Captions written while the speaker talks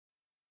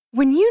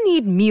When you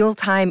need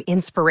mealtime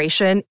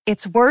inspiration,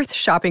 it's worth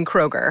shopping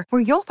Kroger,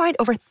 where you'll find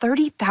over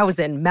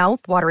 30,000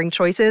 mouth-watering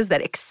choices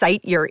that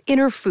excite your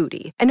inner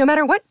foodie. And no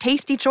matter what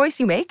tasty choice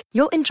you make,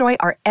 you'll enjoy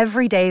our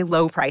everyday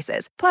low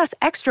prices, plus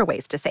extra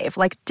ways to save,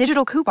 like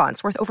digital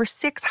coupons worth over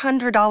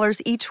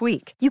 $600 each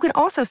week. You can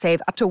also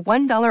save up to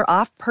 $1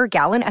 off per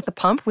gallon at the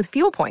pump with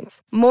fuel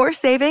points. More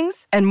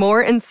savings and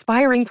more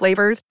inspiring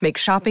flavors make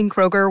shopping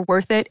Kroger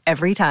worth it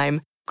every time.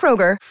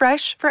 Kroger,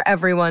 fresh for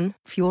everyone.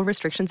 Fuel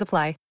restrictions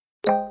apply.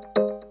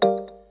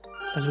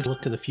 As we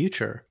look to the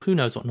future, who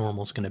knows what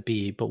normal is going to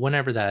be, but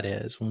whenever that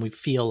is, when we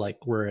feel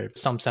like we're at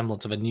some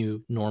semblance of a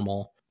new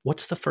normal,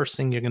 what's the first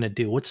thing you're going to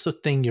do? What's the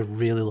thing you're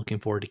really looking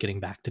forward to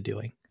getting back to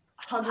doing?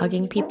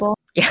 Hugging people?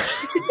 Yeah.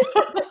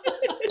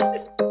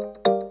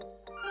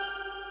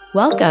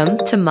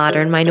 Welcome to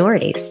Modern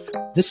Minorities.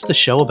 This is the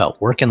show about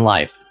work and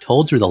life,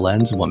 told through the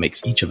lens of what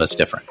makes each of us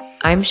different.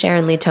 I'm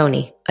Sharon Lee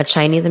Tony, a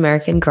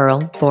Chinese-American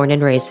girl born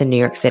and raised in New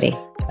York City.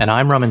 And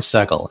I'm Raman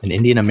Sehgal, an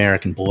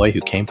Indian-American boy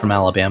who came from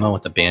Alabama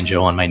with a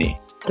banjo on my knee.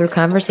 Through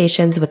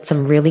conversations with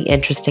some really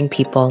interesting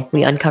people,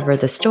 we uncover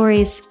the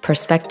stories,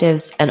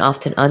 perspectives, and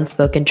often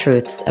unspoken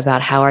truths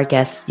about how our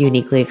guests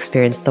uniquely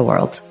experience the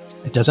world.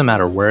 It doesn't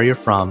matter where you're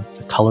from,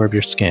 the color of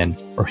your skin,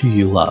 or who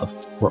you love.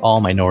 We're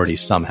all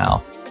minorities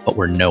somehow, but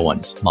we're no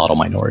one's model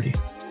minority.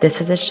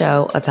 This is a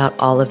show about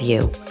all of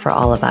you, for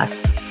all of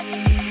us.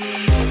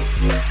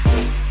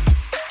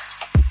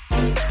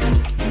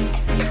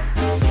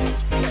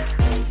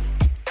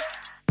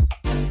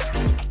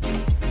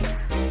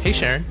 Hey,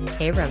 Sharon.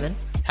 Hey, Raman.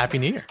 Happy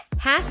New Year.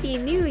 Happy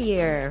New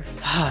Year.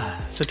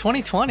 So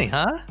 2020,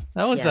 huh?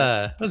 That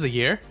was a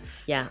year.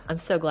 Yeah, I'm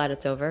so glad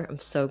it's over. I'm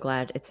so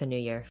glad it's a new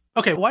year.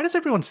 Okay, why does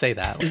everyone say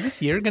that? Is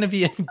this year going to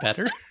be any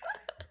better?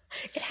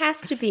 It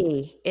has to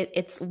be.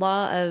 It's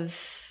law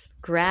of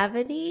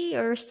gravity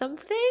or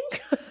something.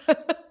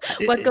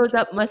 What goes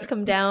up must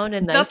come down,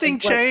 and nothing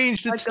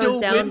changed. It's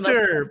still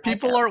winter.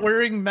 People aren't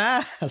wearing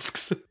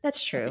masks.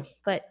 That's true,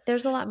 but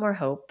there's a lot more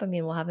hope. I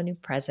mean, we'll have a new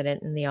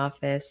president in the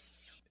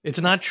office. It's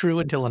not true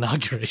until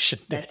inauguration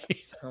day.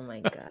 Oh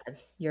my God,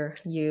 you're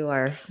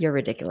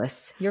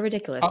ridiculous. You're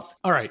ridiculous.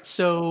 All right.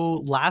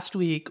 So last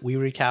week we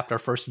recapped our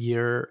first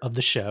year of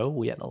the show.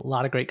 We had a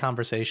lot of great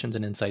conversations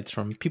and insights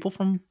from people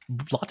from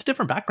lots of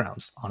different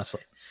backgrounds.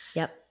 Honestly.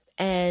 Yep.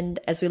 And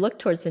as we look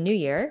towards the new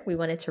year, we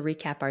wanted to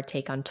recap our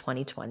take on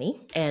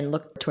 2020 and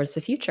look towards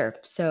the future.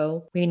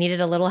 So we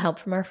needed a little help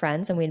from our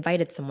friends, and we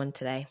invited someone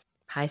today.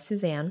 Hi,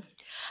 Suzanne.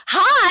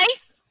 Hi.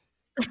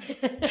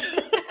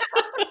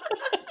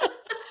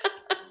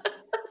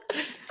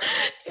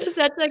 You're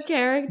such a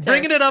character.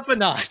 Bringing it up a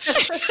notch.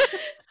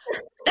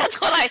 That's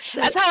how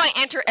I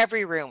enter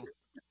every room.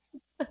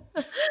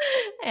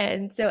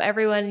 And so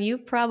everyone, you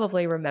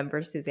probably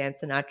remember Suzanne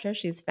Sinatra.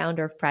 She's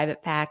founder of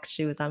Private Pack.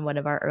 She was on one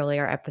of our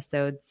earlier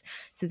episodes.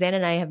 Suzanne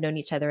and I have known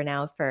each other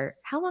now for,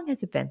 how long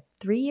has it been?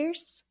 3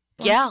 years?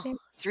 Yeah,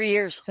 3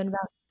 years. It's been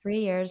about 3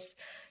 years.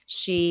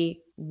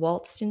 She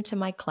waltzed into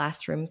my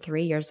classroom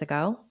 3 years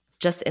ago,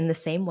 just in the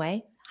same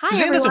way. Hi,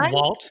 Suzanne everyone. doesn't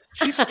waltz.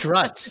 She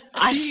struts.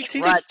 I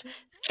strut.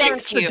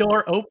 Thank you. The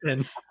door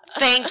open.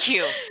 Thank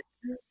you.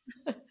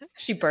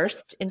 She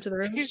burst into the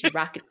room. She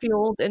rocket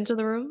fueled into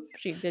the room.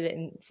 She did it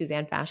in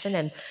Suzanne fashion.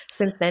 And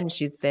since then,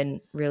 she's been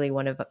really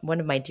one of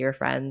my dear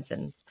friends,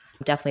 and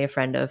definitely a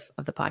friend of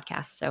the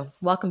podcast. So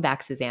welcome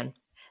back, Suzanne.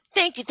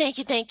 Thank you. Thank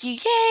you. Thank you.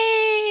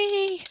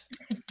 Yay.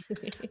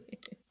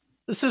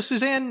 So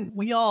Suzanne,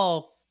 we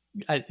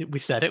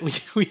said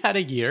it. We had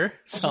a year,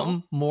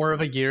 some more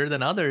of a year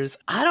than others.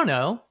 I don't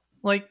know.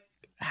 Like,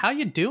 how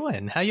you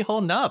doing? How you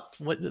holding up?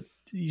 What,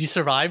 you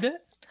survived it?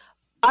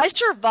 I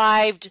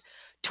survived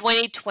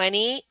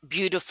 2020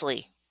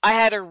 beautifully. I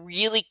had a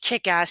really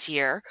kick-ass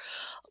year.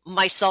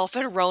 Myself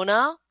and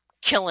Rona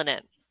killing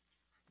it.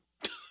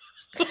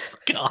 Oh,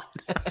 God.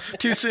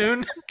 Too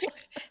soon?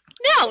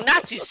 No,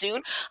 not too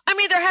soon. I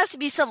mean, there has to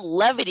be some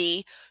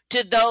levity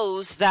to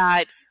those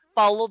that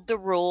followed the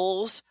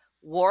rules,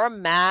 wore a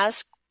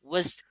mask,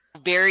 was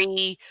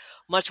very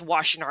much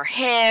washing our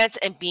hands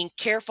and being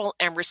careful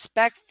and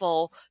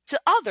respectful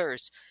to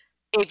others.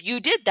 If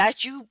you did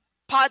that, you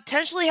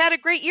potentially had a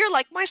great year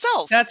like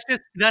myself.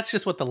 That's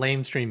just what the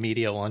lamestream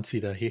media wants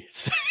you to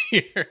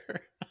hear.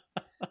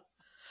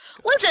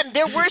 Listen,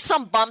 there were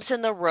some bumps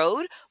in the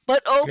road,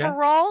 but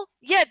overall,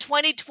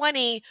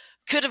 2020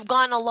 could have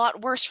gone a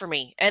lot worse for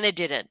me, and it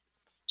didn't.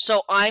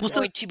 So I'm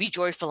going to be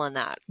joyful in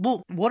that.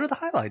 Well, what are the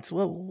highlights?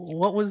 What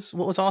was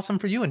awesome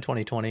for you in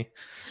 2020?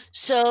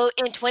 So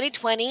in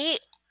 2020,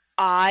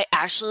 I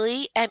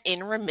actually am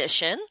in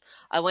remission.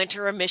 I went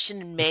to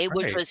remission in May,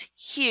 which was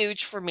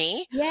huge for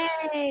me.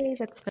 Yay!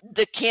 That's fun.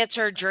 The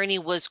cancer journey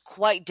was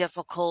quite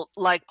difficult,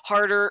 like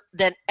harder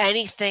than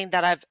anything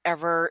that I've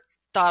ever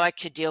thought I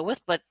could deal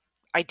with, but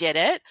I did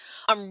it.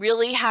 I'm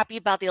really happy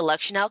about the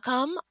election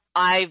outcome.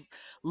 I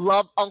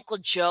love Uncle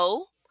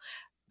Joe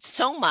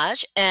so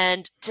much,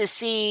 and to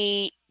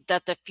see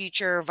that the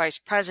future vice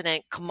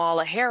president,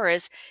 Kamala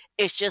Harris,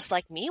 is just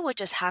like me, which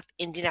is half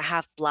Indian and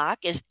half Black,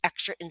 is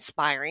extra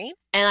inspiring.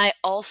 And I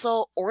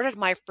also ordered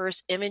my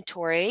first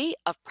inventory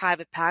of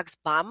private packs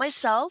by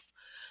myself.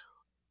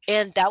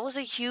 And that was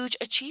a huge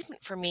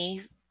achievement for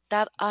me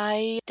that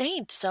I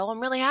attained. So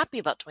I'm really happy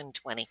about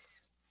 2020.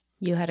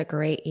 You had a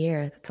great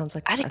year. That sounds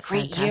like I had a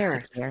great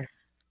year. year.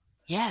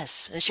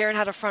 Yes. And Sharon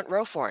had a front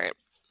row for it.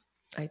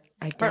 I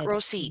Front did. row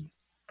seat.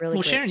 Really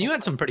Well, great. Sharon, you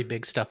had some pretty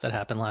big stuff that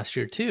happened last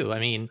year too. I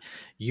mean,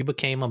 you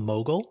became a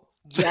mogul.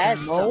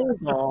 Yes.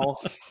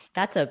 Mogul.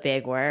 That's a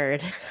big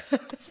word.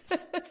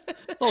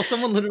 Well,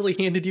 someone literally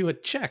handed you a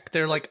check.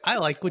 They're like, "I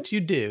like what you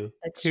do,"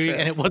 That's Here you- true.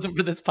 and it wasn't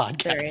for this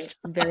podcast.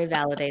 Very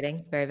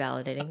validating. Very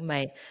validating.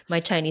 My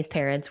Chinese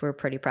parents were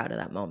pretty proud of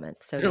that moment.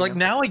 So They're like,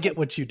 "Now I get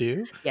what you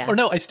do." Yeah. Or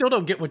no, I still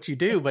don't get what you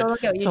do, but Don't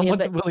look at what you did,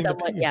 someone's but willing to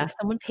pay. You. yeah,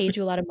 someone paid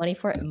you a lot of money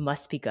for it. It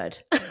must be good.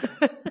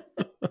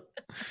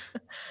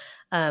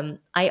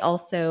 I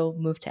also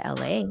moved to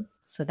LA,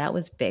 so that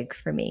was big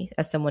for me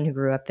as someone who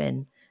grew up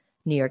in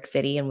New York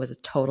City and was a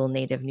total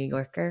native New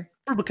Yorker.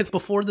 Because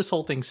before this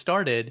whole thing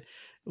started,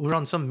 we were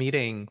on some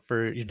meeting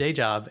for your day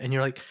job, and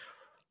you're like,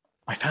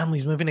 "My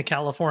family's moving to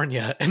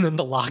California," and then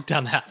the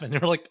lockdown happened.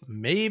 And we're like,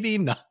 "Maybe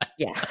not."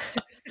 Yeah.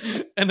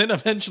 And then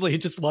eventually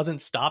it just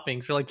wasn't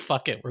stopping. So you're like,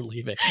 "Fuck it, we're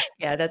leaving."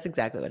 Yeah, that's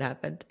exactly what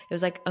happened. It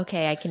was like,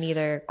 okay, I can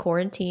either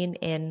quarantine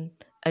in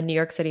a New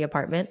York City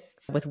apartment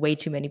with way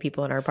too many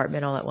people in our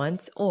apartment all at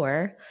once,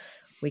 or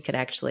we could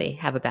actually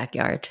have a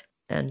backyard.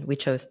 And we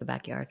chose the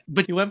backyard.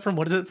 But you went from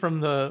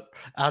from the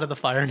out of the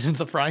fire into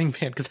the frying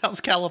pan. Because how's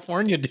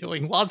California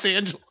doing? Los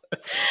Angeles.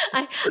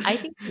 I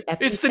think the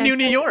It's the new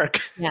New York.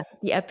 Yeah,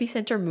 the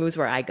epicenter moves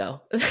where I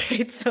go.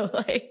 Right? So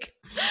like,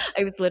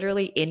 I was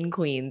literally in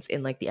Queens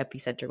in like the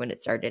epicenter when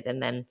it started,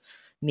 and then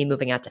me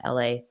moving out to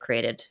LA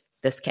created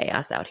this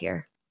chaos out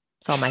here.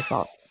 It's all my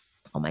fault.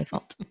 All my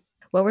fault.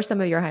 What were some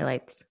of your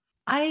highlights?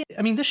 I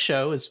mean, this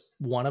show is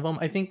one of them.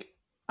 I think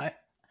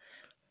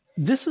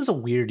this is a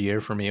weird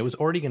year for me. It was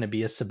already going to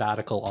be a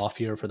sabbatical off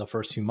year for the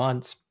first few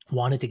months.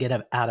 Wanted to get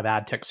out of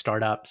ad tech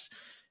startups,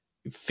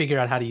 figure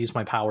out how to use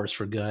my powers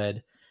for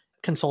good.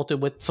 Consulted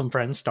with some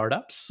friends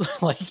startups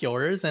like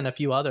yours and a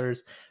few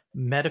others.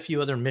 Met a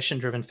few other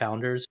mission-driven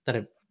founders that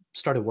I've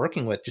started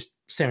working with just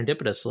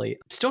serendipitously.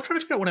 Still trying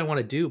to figure out what I want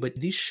to do, but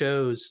these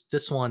shows,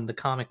 this one, the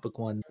comic book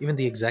one, even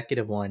the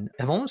executive one,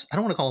 I don't want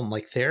to call them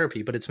like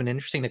therapy, but it's been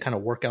interesting to kind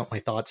of work out my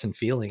thoughts and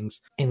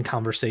feelings in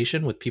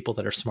conversation with people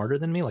that are smarter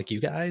than me, like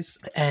you guys.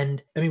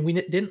 And I mean, we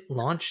didn't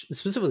launch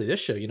specifically this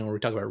show, where we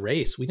talk about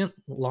race. We didn't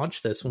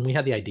launch this when we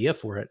had the idea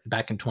for it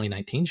back in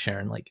 2019,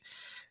 Sharon. Like,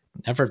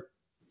 never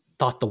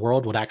thought the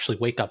world would actually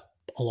wake up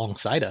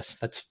alongside us.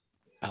 That's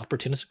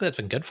opportunistically, that's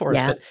been good for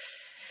us. But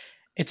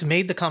it's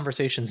made the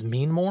conversations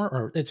mean more,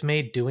 or it's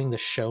made doing the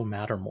show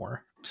matter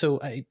more. So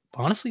I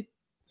honestly,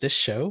 this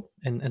show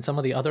and some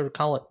of the other,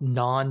 call it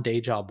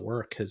non-day job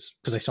work, because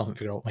I still haven't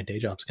figured out what my day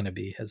job's going to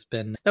be,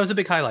 that was a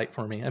big highlight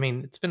for me. I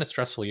mean, it's been a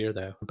stressful year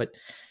though, but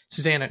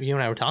Susanna, you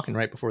and I were talking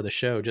right before the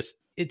show, just,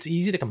 it's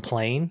easy to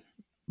complain,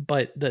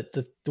 but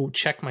the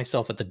check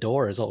myself at the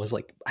door is always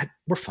like,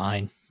 we're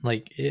fine.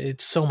 Like,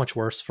 it's so much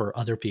worse for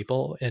other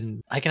people.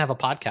 And I can have a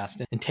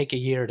podcast and take a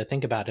year to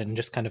think about it and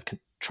just kind of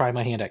try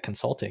my hand at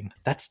consulting.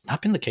 That's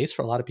not been the case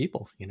for a lot of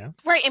people,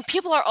 Right. And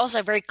people are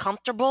also very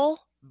comfortable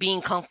being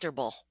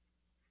comfortable.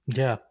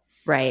 Yeah.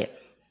 Right.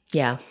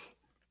 Yeah.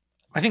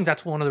 I think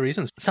that's one of the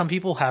reasons some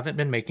people haven't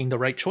been making the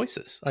right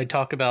choices. I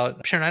talk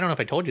about, Sharon, I don't know if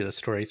I told you this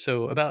story.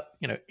 So about,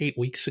 8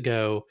 weeks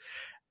ago,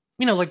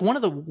 like one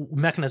of the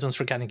mechanisms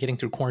for kind of getting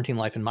through quarantine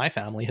life in my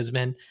family has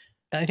been,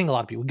 I think a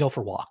lot of people go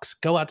for walks,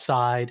 go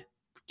outside,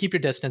 keep your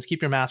distance,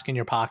 keep your mask in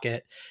your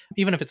pocket.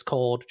 Even if it's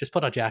cold, just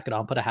put a jacket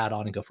on, put a hat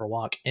on and go for a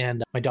walk.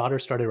 And my daughter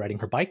started riding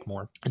her bike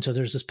more. And so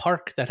there's this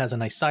park that has a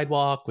nice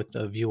sidewalk with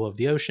a view of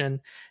the ocean.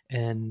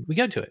 And we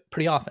go to it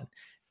pretty often.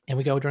 And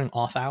we go during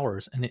off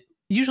hours. And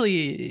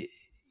usually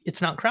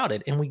it's not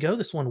crowded. And we go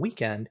this one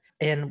weekend.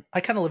 And I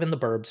kind of live in the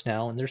burbs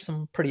now. And there's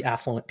some pretty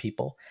affluent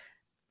people.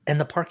 And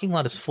the parking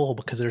lot is full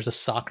because there's a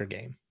soccer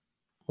game.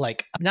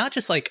 Like, not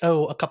just like,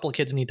 oh, a couple of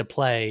kids need to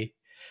play,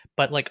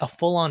 but like a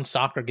full-on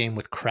soccer game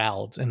with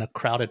crowds in a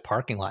crowded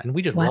parking lot. And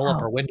we just roll up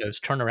our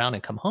windows, turn around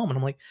and come home. And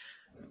I'm like,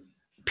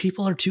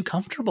 people are too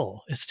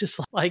comfortable. It's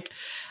just like,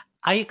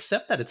 I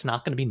accept that it's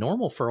not going to be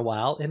normal for a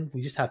while and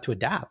we just have to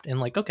adapt. And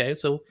like, okay,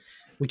 so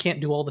we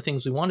can't do all the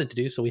things we wanted to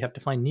do. So we have to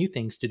find new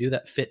things to do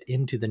that fit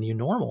into the new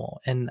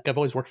normal. And I've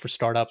always worked for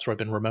startups where I've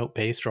been remote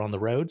based or on the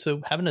road.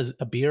 So having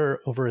a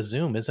beer over a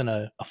Zoom isn't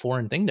a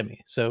foreign thing to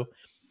me. So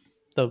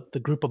the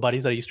group of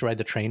buddies that I used to ride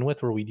the train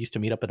with, where we used to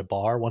meet up at a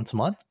bar once a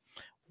month,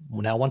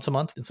 now once a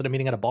month, instead of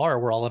meeting at a bar,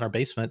 we're all in our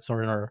basements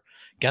or in our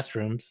guest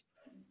rooms,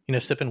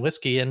 sipping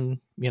whiskey. And,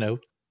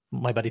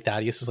 my buddy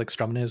Thaddeus is like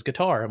strumming his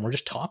guitar and we're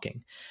just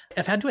talking.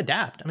 I've had to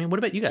adapt. I mean, what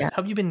about you guys?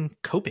 How have you been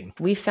coping?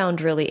 We found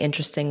really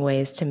interesting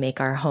ways to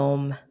make our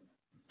home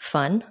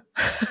fun,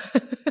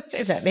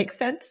 if that makes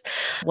sense.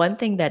 One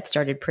thing that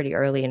started pretty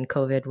early in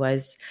COVID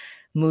was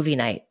movie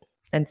night.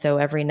 And so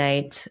every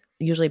night,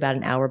 usually about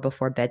an hour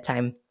before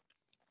bedtime,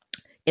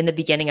 in the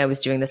beginning, I was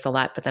doing this a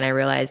lot, but then I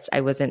realized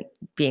I wasn't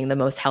being the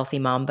most healthy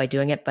mom by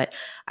doing it. But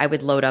I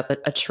would load up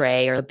a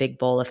tray or a big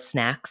bowl of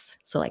snacks.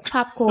 So like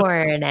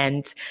popcorn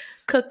and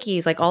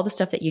cookies, like all the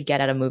stuff that you'd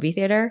get at a movie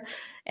theater.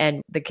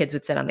 And the kids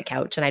would sit on the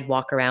couch and I'd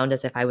walk around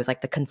as if I was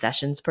like the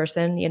concessions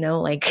person, you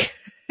know, like.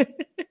 I'm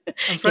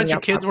surprised your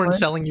kids weren't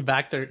selling you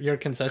back your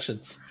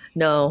concessions.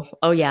 No.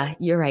 Oh yeah,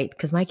 you're right.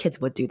 Because my kids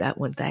would do that,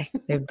 wouldn't they?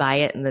 They'd buy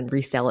it and then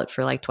resell it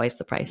for like twice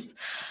the price.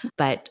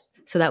 But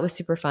so that was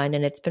super fun.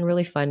 And it's been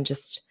really fun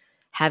just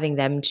having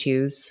them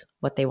choose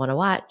what they want to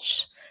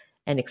watch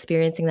and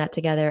experiencing that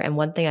together. And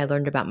one thing I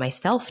learned about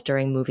myself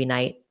during movie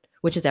night,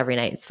 which is every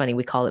night, it's funny,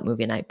 we call it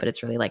movie night, but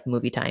it's really like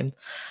movie time,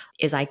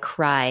 is I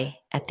cry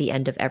at the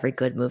end of every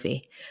good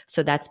movie.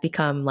 So that's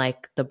become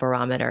like the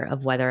barometer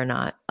of whether or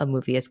not a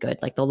movie is good.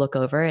 Like they'll look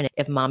over and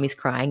if mommy's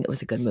crying, it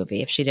was a good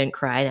movie. If she didn't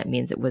cry, that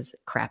means it was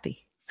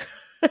crappy.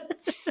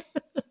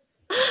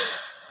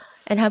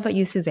 And how about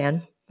you,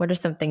 Suzanne? What are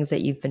some things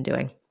that you've been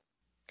doing?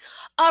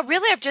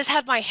 Really, I've just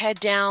had my head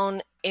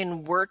down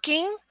in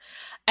working,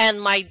 and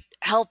my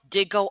health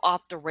did go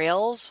off the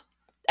rails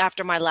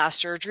after my last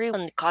surgery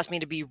and it caused me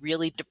to be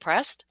really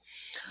depressed.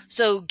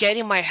 So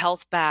getting my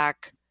health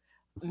back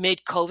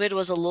mid-COVID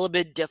was a little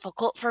bit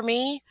difficult for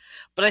me.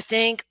 But I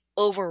think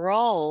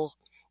overall,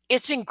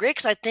 it's been great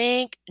because I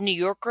think New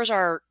Yorkers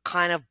are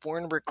kind of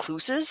born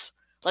recluses.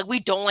 Like we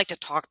don't like to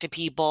talk to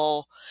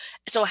people.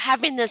 So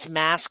having this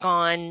mask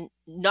on,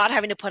 not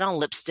having to put on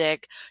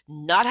lipstick,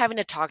 not having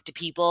to talk to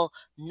people,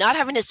 not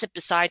having to sit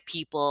beside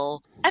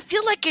people, I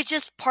feel like it's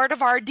just part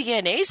of our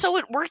DNA. So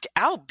it worked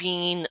out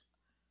being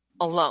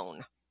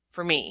alone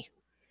for me.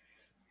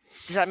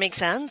 Does that make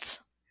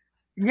sense?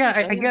 Yeah,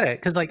 I get it.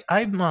 Because like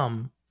I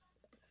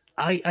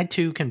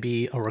too can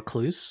be a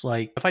recluse.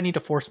 Like if I need to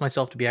force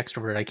myself to be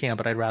extrovert, I can,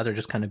 but I'd rather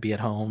just kind of be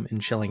at home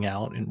and chilling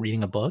out and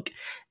reading a book.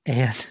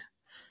 And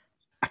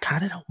I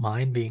kind of don't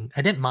mind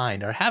I didn't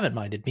mind or haven't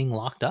minded being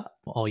locked up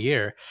all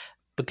year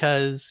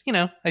because, you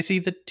know, I see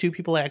the two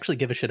people I actually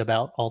give a shit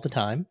about all the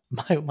time,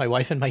 my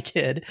wife and my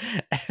kid.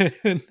 And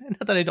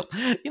not that I don't,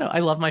 you know,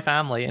 I love my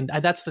family and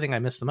that's the thing I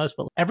miss the most,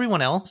 but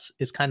everyone else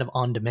is kind of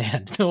on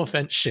demand. No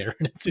offense, Sharon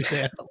and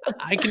Suzanne.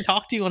 I can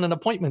talk to you on an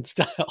appointment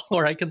style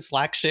or I can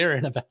Slack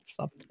Sharon about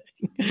something.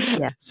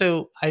 Yeah.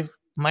 So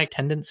my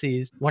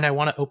tendencies when I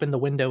want to open the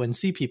window and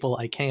see people,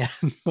 I can,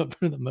 but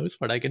for the most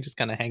part, I can just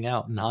kind of hang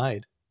out and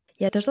hide.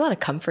 Yeah, there's a lot of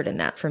comfort in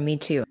that for me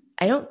too.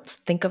 I don't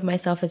think of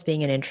myself as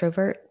being an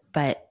introvert,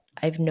 but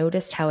I've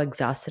noticed how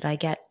exhausted I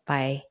get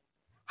by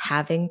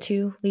having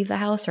to leave the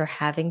house or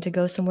having to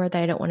go somewhere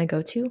that I don't want to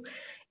go to.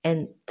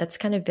 And that's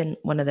kind of been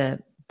one of the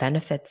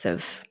benefits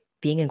of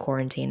being in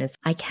quarantine is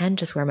I can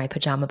just wear my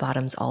pajama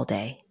bottoms all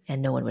day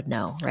and no one would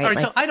know, right? All right,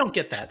 so I don't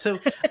get that. So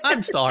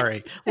I'm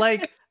sorry.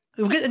 Like,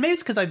 maybe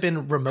it's because I've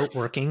been remote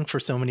working for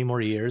so many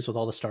more years with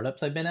all the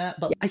startups I've been at,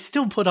 but I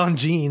still put on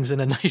jeans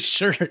and a nice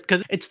shirt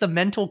because it's the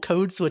mental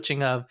code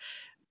switching of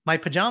my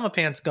pajama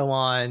pants go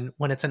on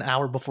when it's an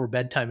hour before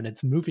bedtime and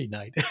it's movie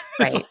night.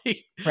 Right.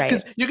 Like,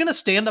 because you're going to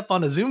stand up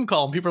on a Zoom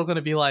call and people are going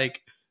to be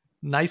like,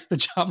 nice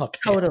pajama pants.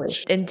 Totally.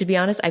 And to be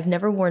honest, I've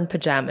never worn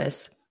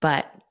pajamas,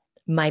 but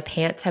my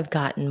pants have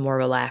gotten more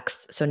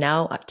relaxed. So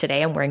now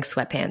today I'm wearing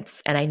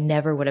sweatpants and I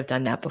never would have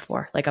done that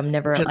before. Like I'm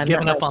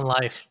giving up on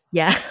life.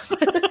 Yeah.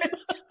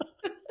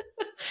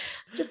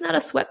 Just not a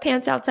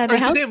sweatpants outside the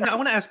house. Suzanne, I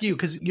want to ask you,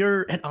 because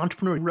you're an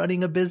entrepreneur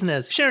running a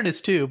business. Sharon is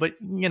too, but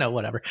you know,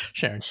 whatever.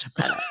 Sharon.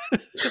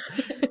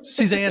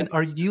 Suzanne,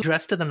 are you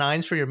dressed to the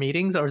nines for your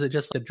meetings or is it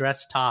just a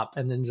dress top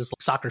and then just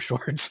soccer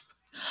shorts?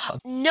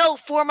 No,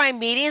 for my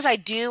meetings, I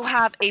do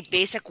have a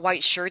basic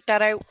white shirt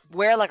that I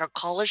wear, like a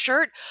collar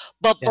shirt.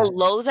 But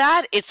below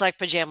that, it's like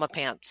pajama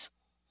pants.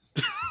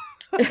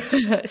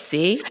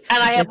 See?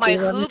 And I have my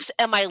hoops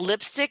and my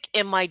lipstick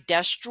in my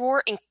desk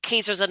drawer in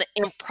case there's an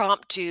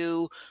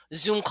impromptu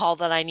Zoom call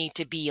that I need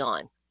to be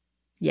on.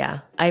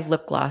 Yeah, I have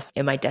lip gloss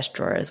in my desk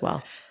drawer as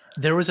well.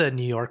 There was a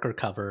New Yorker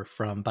cover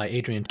by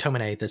Adrian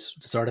Tomine,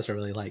 this artist I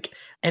really like.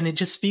 And it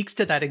just speaks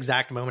to that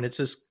exact moment. It's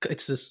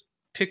this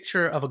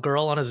picture of a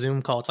girl on a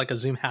Zoom call. It's like a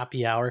Zoom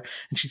happy hour.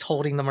 And she's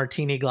holding the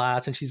martini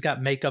glass and she's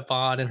got makeup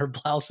on and her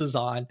blouse is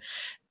on.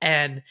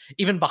 And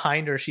even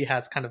behind her, she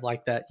has kind of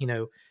like that, you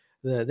know,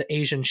 the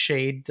Asian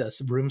shade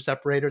room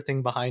separator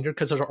thing behind her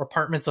because her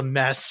apartment's a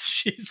mess.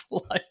 She's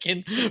like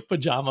in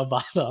pajama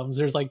bottoms.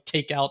 There's like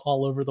takeout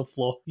all over the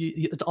floor.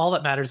 It's all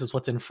that matters is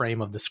what's in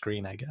frame of the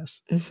screen, I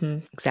guess. Mm-hmm,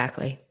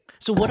 exactly.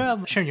 So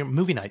what Sharon, your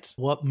movie nights?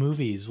 What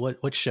movies?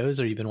 What shows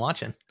have you been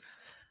watching?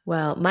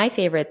 Well, my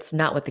favorites,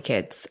 not with the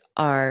kids,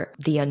 are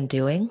The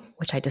Undoing,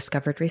 which I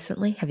discovered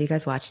recently. Have you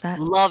guys watched that?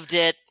 Loved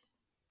it.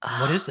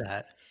 What is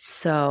that?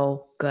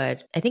 So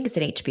good. I think it's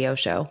an HBO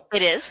show.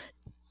 It is.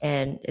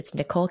 And it's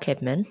Nicole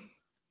Kidman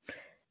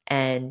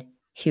and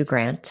Hugh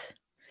Grant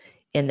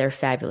in their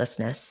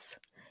fabulousness.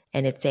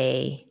 And it's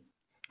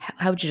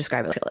how would you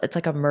describe it? It's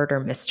like a murder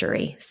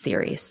mystery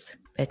series.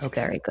 It's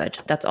very good.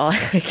 That's all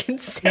I can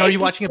say. Now, are you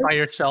watching it by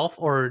yourself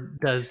or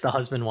does the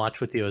husband watch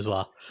with you as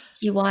well?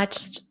 He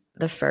watched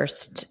the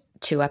first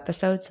 2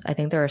 episodes. I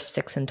think there are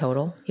 6 in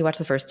total. He watched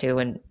the first 2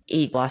 and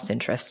he lost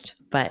interest,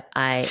 but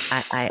I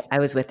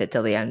was with it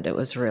till the end. It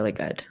was really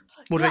good.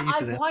 What about you, I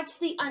Suzanne? watched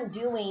The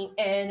Undoing,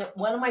 and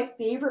one of my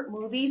favorite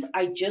movies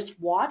I just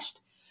watched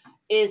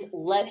is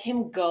Let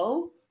Him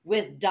Go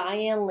with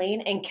Diane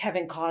Lane and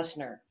Kevin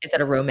Costner. Is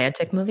it a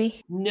romantic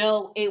movie?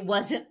 No, it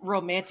wasn't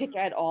romantic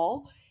at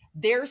all.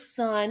 Their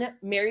son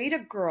married a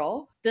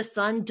girl. The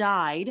son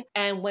died.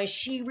 And when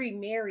she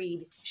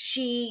remarried,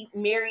 she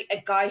married a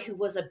guy who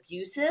was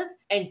abusive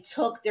and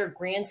took their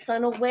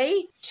grandson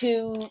away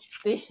to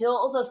the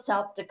hills of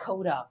South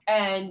Dakota.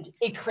 And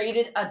it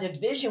created a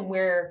division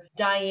where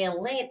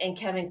Diane Lane and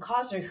Kevin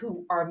Costner,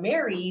 who are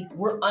married,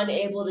 were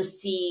unable to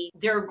see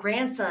their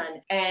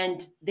grandson.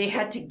 And they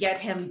had to get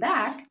him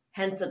back.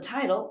 Hence the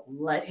title,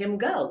 Let Him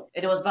Go.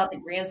 And it was about the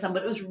grandson,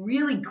 but it was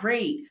really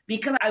great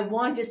because I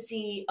wanted to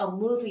see a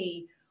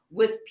movie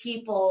with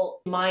people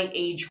my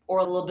age or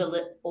a little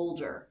bit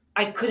older.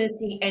 I couldn't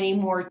see any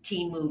more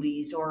teen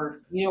movies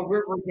or,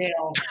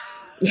 Riverdale.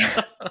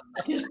 Yeah.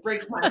 It just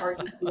breaks my heart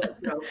to see that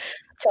show.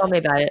 Tell me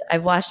about it.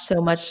 I've watched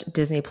so much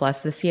Disney Plus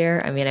this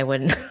year. I mean, I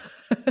wouldn't.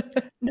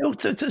 No,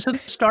 so the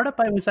startup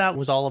I was at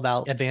was all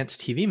about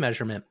advanced TV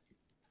measurement.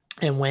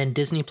 And when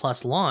Disney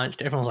Plus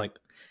launched, everyone was like,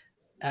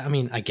 I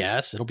mean, I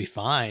guess it'll be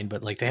fine,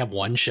 but like they have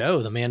one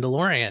show, The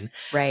Mandalorian.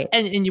 Right.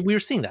 And we were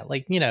seeing that,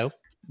 like,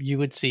 you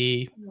would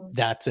see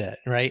that's it,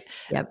 right?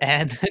 Yep.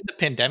 And then the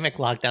pandemic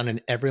lockdown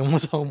and everyone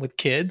was home with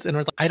kids. And I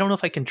was like, I don't know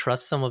if I can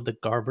trust some of the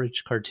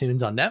garbage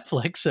cartoons on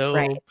Netflix. So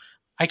Right.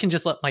 I can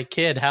just let my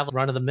kid have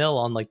run of the mill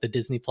on like the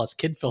Disney Plus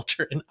kid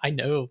filter. And I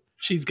know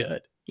she's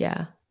good.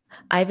 Yeah.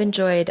 I've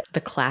enjoyed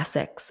the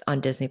classics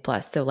on Disney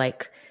Plus. So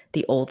like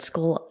the old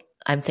school,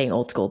 I'm saying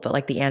old school, but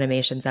like the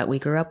animations that we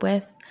grew up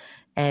with.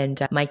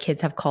 And my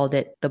kids have called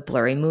it the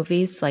blurry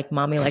movies. Like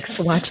mommy likes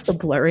to watch the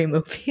blurry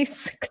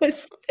movies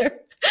because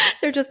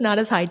they're just not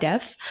as high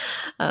def,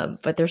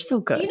 but they're so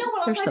good. You know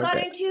what They're else so I got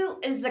good. into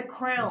is The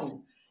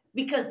Crown.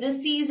 Because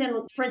this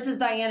season, Princess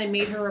Diana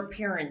made her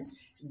appearance.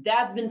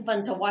 That's been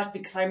fun to watch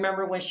because I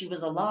remember when she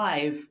was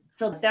alive.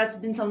 So that's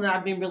been something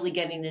I've been really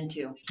getting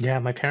into. Yeah,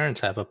 my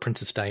parents have a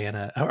Princess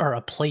Diana or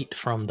a plate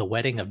from the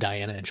wedding of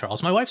Diana and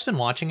Charles. My wife's been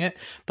watching it,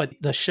 but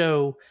the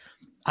show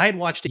I had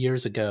watched it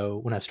years ago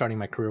when I was starting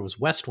my career was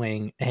West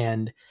Wing,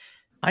 and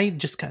I had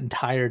just gotten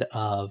tired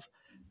of,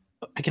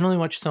 I can only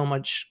watch so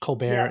much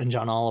Colbert and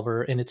John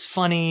Oliver, and it's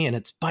funny and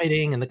it's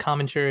biting and the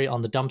commentary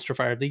on the dumpster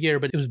fire of the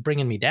year, but it was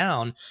bringing me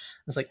down. I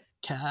was like,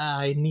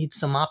 I need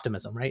some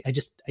optimism, right? I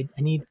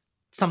need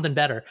something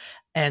better.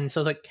 And so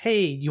I was like,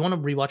 hey, you want to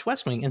rewatch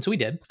West Wing? And so we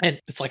did. And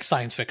it's like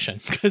science fiction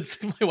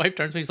because my wife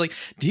turns to me, she's like,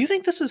 do you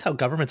think this is how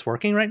government's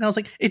working right now? I was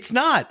like, it's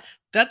not.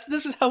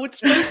 This is how it's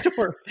supposed to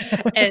work.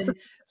 And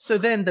so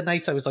then the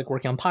nights I was like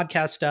working on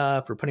podcast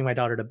stuff or putting my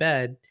daughter to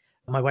bed,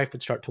 my wife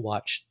would start to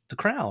watch The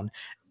Crown.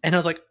 And I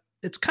was like,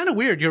 it's kind of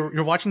weird.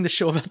 You're watching the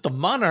show about the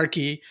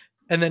monarchy,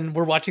 and then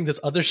we're watching this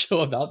other show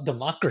about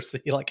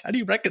democracy. Like, how do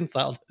you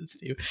reconcile those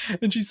two?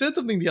 And she said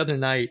something the other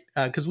night,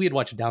 because we had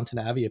watched Downton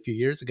Abbey a few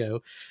years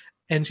ago.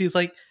 And she's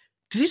like,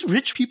 do these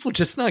rich people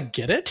just not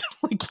get it?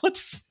 Like,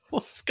 what's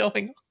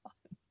going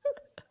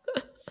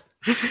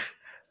on?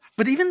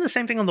 But even the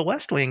same thing on The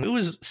West Wing. It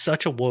was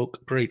such a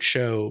woke, great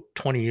show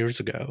 20 years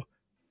ago.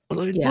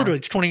 Literally,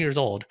 it's 20 years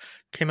old.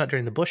 Came out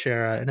during the Bush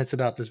era, and it's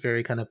about this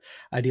very kind of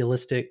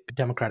idealistic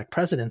democratic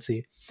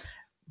presidency.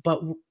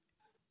 And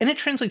it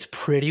translates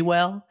pretty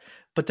well,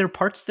 but there are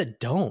parts that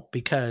don't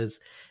because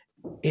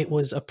it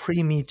was a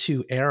pre-Me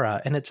Too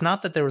era. And it's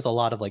not that there was a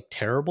lot of like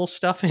terrible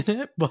stuff in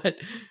it, but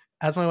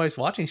as my wife's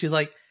watching, she's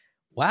like,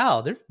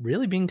 wow, they're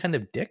really being kind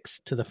of dicks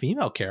to the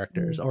female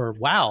characters, or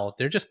wow,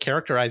 they're just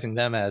characterizing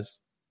them as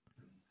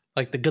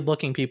like the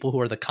good-looking people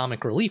who are the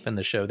comic relief in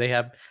the show. They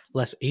have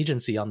less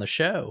agency on the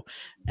show.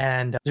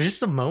 And there's just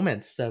some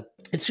moments.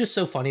 It's just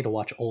so funny to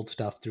watch old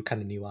stuff through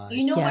kind of new eyes.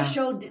 You know what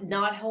show did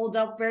not hold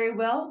up very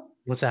well?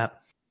 What's that?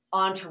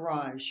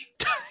 Entourage.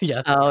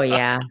 Yeah. Oh,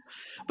 yeah.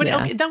 But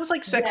okay, that was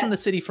like Sex and the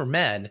City for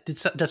men.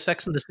 Does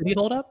Sex and the City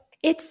hold up?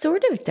 It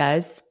sort of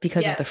does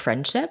because of the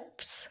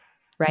friendships,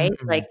 right?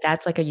 Mm-hmm. Like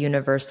that's like a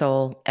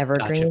universal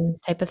evergreen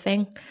type of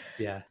thing.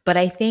 Yeah. But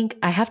I think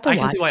I have to watch.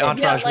 I can see why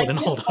Entourage wouldn't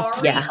hold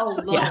up.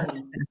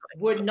 Alone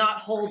would not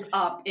hold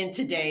up in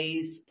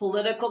today's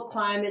political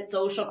climate,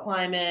 social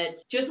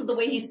climate, just the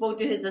way he spoke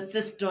to his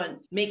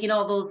assistant, making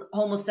all those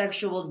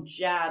homosexual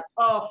jabs.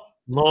 Oh,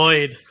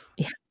 Lloyd.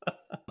 Yeah.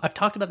 I've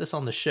talked about this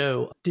on the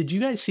show. Did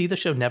you guys see the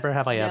show Never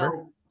Have I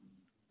Ever?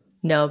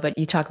 No, but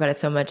you talk about it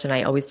so much, and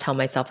I always tell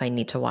myself I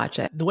need to watch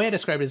it. The way I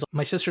describe it is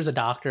my sister's a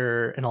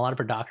doctor, and a lot of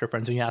her doctor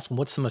friends, when you ask them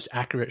what's the most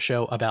accurate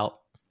show about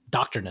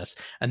doctorness,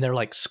 and they're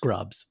like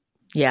Scrubs.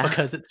 Yeah.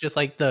 Because it's just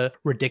like the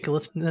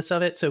ridiculousness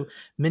of it. So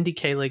Mindy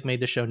Kaling made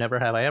the show Never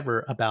Have I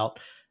Ever about,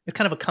 it's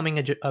kind of a coming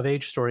of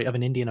age story of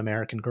an Indian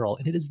American girl.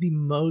 And it is the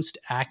most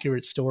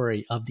accurate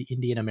story of the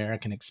Indian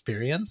American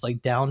experience,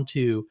 like down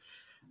to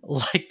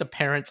like the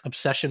parents'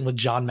 obsession with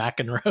John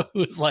McEnroe,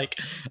 who's like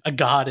a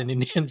god in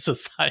Indian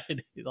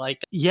society.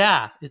 Like,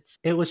 yeah,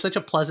 it was such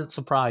a pleasant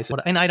surprise.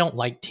 And I don't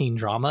like teen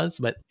dramas,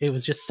 but it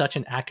was just such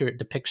an accurate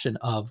depiction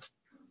of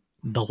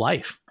the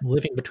life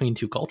living between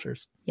two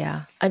cultures.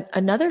 Yeah.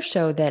 Another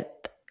show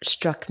that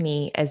struck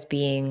me as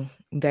being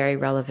very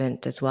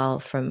relevant as well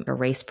from a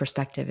race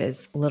perspective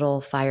is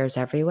Little Fires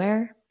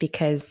Everywhere,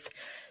 because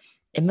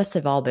it must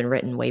have all been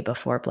written way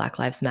before Black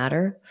Lives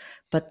Matter.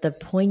 But the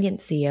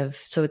poignancy of,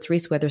 so it's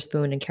Reese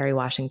Witherspoon and Kerry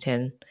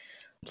Washington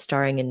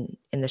starring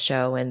in the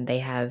show, and they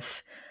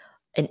have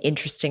an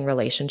interesting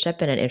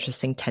relationship and an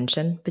interesting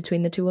tension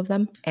between the two of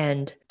them.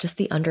 And just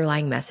the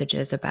underlying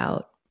messages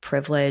about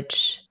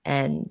privilege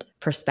and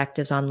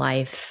perspectives on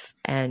life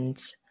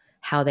and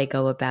how they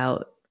go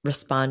about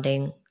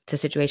responding to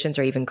situations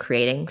or even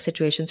creating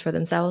situations for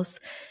themselves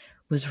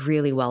was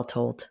really well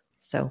told.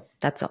 So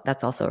that's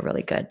also a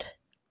really good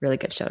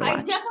show to watch.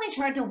 I definitely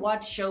tried to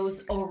watch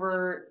shows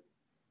over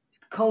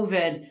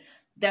COVID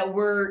that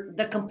were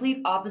the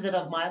complete opposite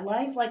of my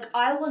life. Like,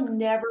 I will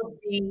never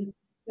be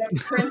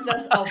the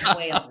Princess of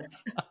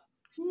Wales.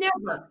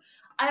 Never.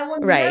 I will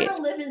never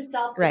live in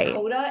South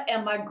Dakota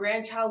and my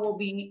grandchild will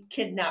be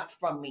kidnapped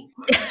from me.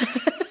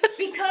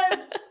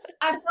 Because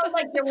I felt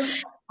like there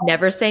was...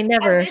 Never say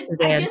never, I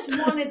Suzanne. just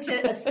wanted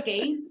to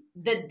escape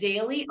the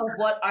daily of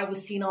what I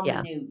was seeing on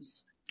the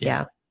news.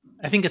 Yeah.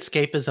 I think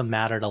escapism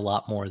mattered a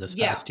lot more this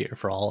past year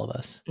for all of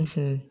us.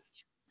 Mm-hmm.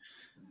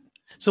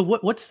 So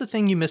what's the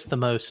thing you miss the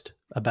most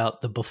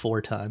about the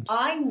before times?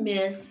 I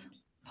miss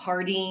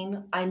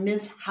partying. I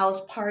miss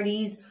house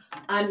parties.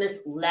 I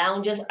miss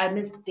lounges. I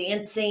miss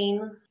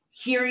dancing,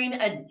 hearing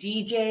a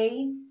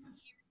DJ.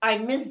 I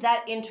miss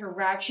that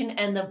interaction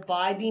and the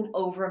vibing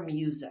over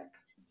music.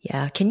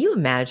 Yeah. Can you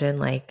imagine,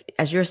 like,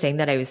 as you were saying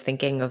that, I was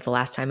thinking of the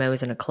last time I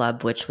was in a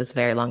club, which was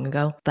very long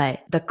ago,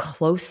 but the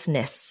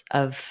closeness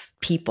of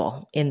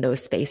people in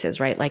those spaces,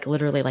 right? Like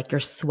literally like you're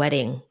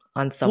sweating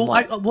on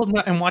someone.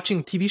 I'm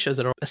watching TV shows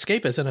that are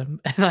escapist, and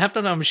after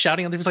I'm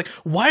shouting at them, it's like,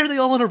 why are they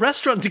all in a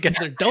restaurant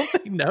together? Don't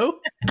they know?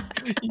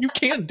 You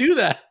can't do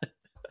that.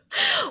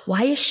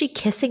 Why is she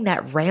kissing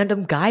that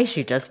random guy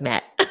she just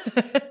met?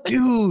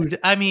 Dude,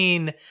 I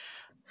mean,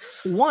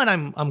 one,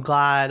 I'm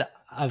glad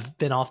I've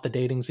been off the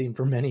dating scene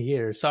for many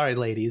years. Sorry,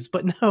 ladies.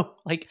 But no,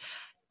 like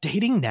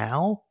dating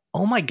now,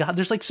 oh my God,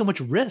 there's like so much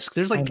risk.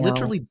 There's like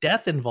literally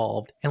death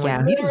involved. And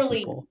like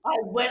literally, I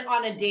went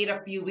on a date a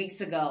few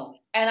weeks ago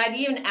and I didn't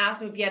even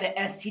ask him if he had an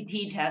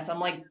STD test. I'm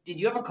like, did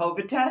you have a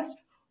COVID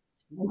test?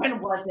 When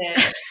was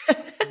it?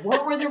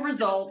 What were the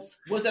results?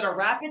 Was it a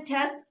rapid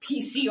test?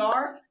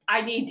 PCR?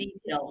 I need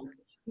details.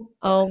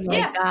 Oh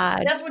my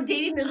God. That's what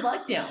dating is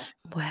like now.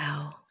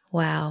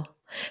 Wow.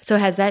 So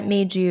has that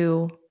made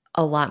you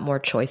a lot more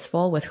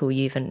choiceful with who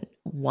you even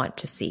want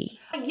to see?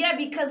 Yeah,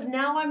 because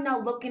now I'm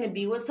not looking to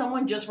be with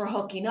someone just for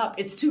hooking up.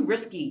 It's too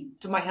risky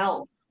to my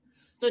health.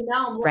 So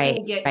now I'm looking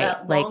to get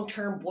that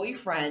long-term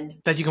boyfriend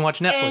that you can watch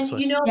Netflix with.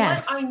 And you know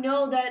what? I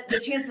know that the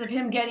chances of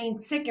him getting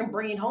sick and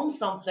bringing home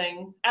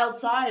something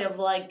outside of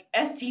like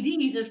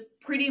STDs is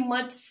pretty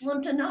much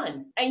slim to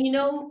none. And you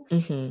know,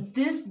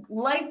 this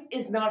life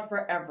is not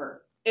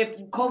forever. If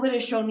COVID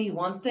has shown me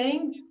one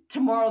thing,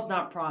 tomorrow's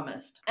not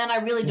promised. And I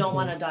really don't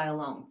want to die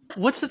alone.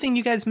 What's the thing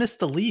you guys miss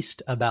the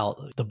least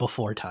about the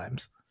before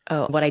times?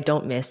 Oh, what I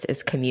don't miss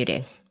is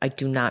commuting. I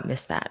do not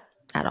miss that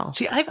at all.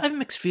 See, I have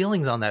mixed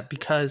feelings on that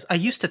because I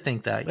used to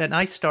think that. And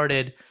I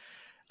started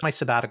my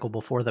sabbatical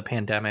before the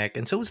pandemic.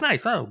 And so it was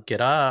nice. Oh, get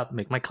up,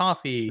 make my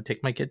coffee,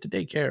 take my kid to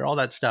daycare, all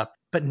that stuff.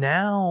 But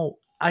now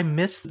I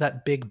miss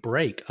that big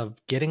break of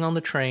getting on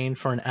the train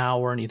for an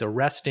hour and either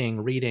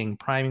resting, reading,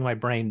 priming my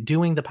brain,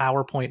 doing the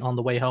PowerPoint on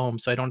the way home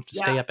so I don't have to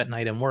stay up at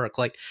night and work.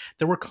 Like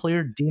there were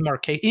clear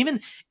demarcations.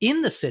 Even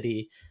in the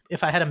city,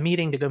 if I had a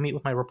meeting to go meet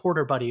with my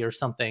reporter buddy or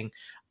something,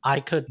 I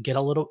could get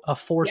a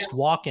forced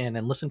walk in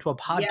and listen to a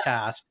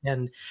podcast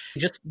and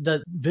just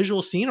the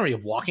visual scenery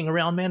of walking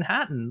around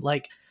Manhattan.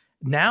 Like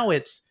now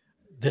it's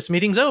this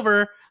meeting's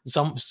over.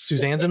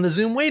 Suzanne's in the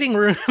Zoom waiting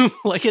room.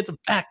 Like it's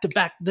back to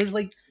back. There's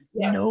like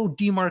no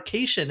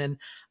demarcation. And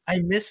I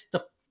miss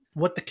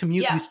what the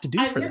commute used to do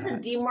for that. I miss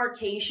the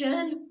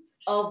demarcation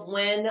of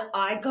when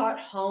I got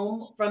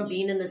home from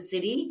being in the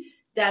city.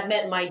 That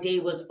meant my day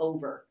was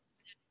over.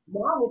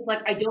 Now it's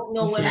like I don't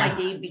know when my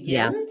day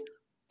begins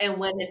and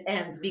when it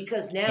ends,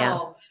 because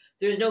now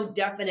there's no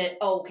definite,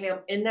 okay, I'm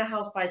in the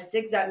house by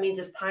 6. That means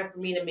it's time for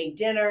me to make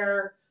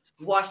dinner,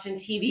 watch some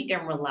TV,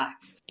 and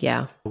relax.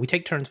 Yeah. We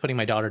take turns putting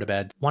my daughter to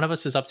bed. One of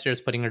us is upstairs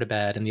putting her to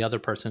bed, and the other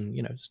person,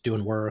 is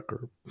doing work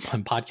or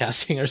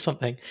podcasting or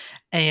something.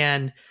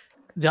 And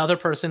the other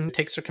person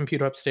takes their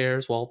computer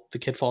upstairs while the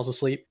kid falls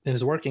asleep and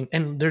is working.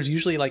 And there's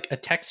usually like a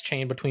text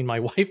chain between my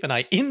wife and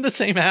I in the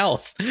same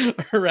house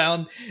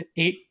around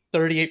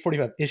 8:30,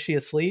 8:45. Is she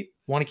asleep?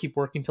 Want to keep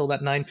working till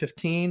about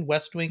 9:15?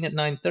 West Wing at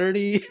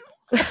 9:30?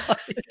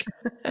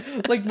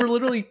 like we're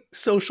literally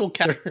social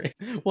catering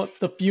what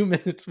the few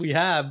minutes we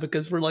have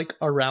because we're like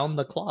around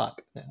the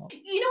clock now.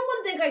 You know,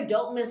 one thing I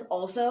don't miss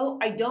also,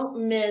 I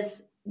don't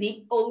miss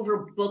the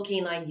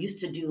overbooking I used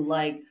to do.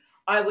 Like,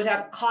 I would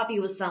have coffee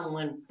with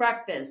someone,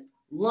 breakfast,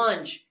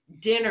 lunch,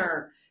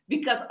 dinner,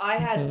 because I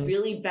had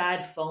really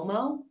bad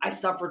FOMO. I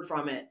suffered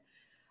from it.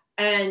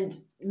 And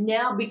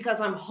now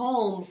because I'm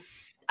home,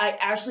 I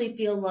actually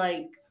feel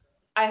like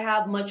I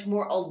have much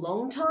more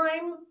alone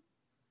time.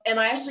 And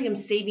I actually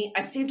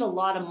I saved a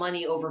lot of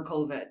money over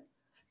COVID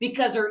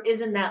because there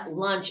isn't that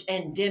lunch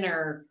and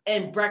dinner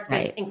and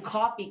breakfast and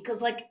coffee.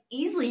 Because like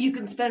easily you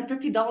can spend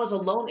 $50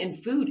 alone in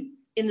food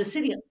in the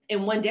city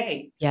in one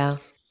day. Yeah,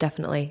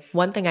 definitely.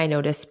 One thing I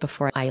noticed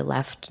before I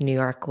left New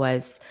York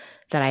was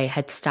that I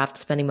had stopped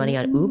spending money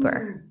on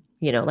Uber.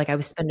 You know, like I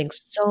was spending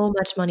so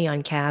much money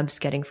on cabs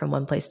getting from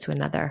one place to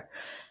another.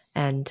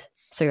 And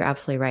so you're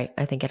absolutely right.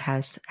 I think it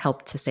has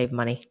helped to save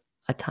money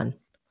a ton.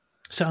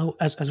 So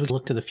as we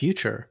look to the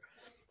future,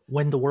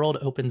 when the world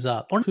opens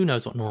up, or who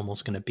knows what normal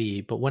is going to be,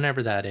 but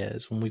whenever that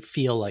is, when we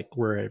feel like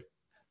we're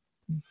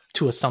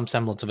to some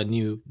semblance of a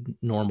new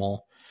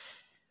normal,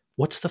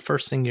 what's the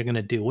first thing you're going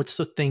to do? What's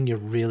the thing you're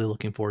really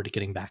looking forward to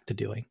getting back to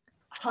doing?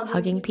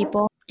 Hugging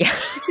people? Yeah.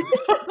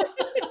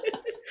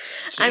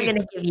 I'm going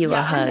to give you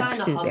a hug,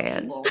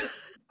 Suzanne.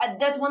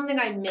 That's one thing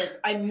I miss.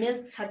 I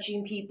miss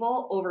touching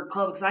people over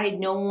COVID because I had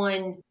no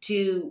one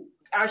to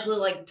actually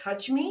like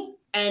touch me,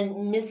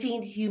 and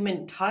missing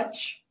human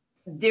touch.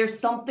 There's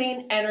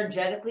something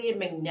energetically and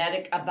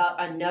magnetic about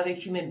another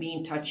human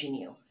being touching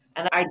you.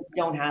 And I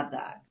don't have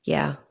that.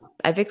 Yeah,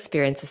 I've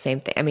experienced the same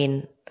thing. I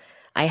mean,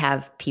 I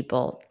have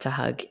people to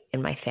hug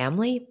in my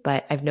family,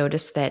 but I've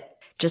noticed that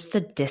just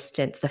the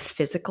distance, the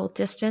physical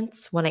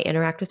distance when I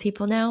interact with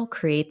people now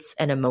creates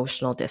an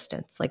emotional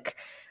distance. Like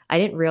I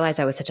didn't realize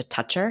I was such a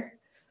toucher,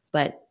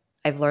 but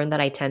I've learned that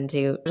I tend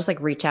to just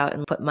like reach out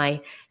and put my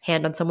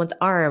hand on someone's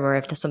arm, or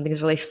if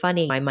something's really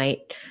funny,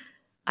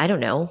 I don't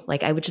know,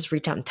 like I would just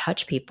reach out and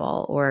touch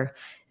people. Or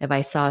if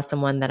I saw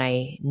someone that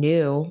I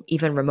knew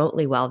even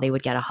remotely well, they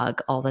would get a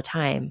hug all the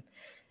time.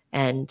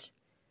 And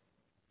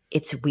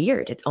it's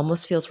weird. It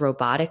almost feels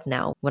robotic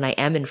now when I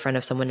am in front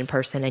of someone in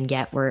person, and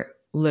yet we're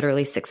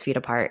literally 6 feet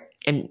apart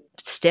and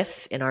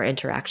stiff in our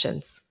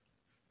interactions.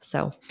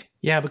 So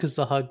yeah, because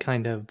the hug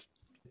kind of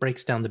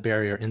breaks down the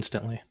barrier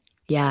instantly.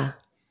 Yeah.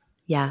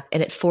 Yeah.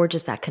 And it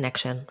forges that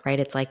connection, right?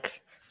 It's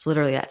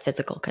literally that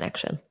physical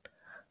connection.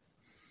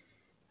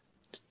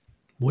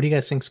 What do you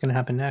guys think is going to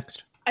happen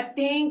next? I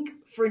think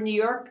for New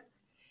York,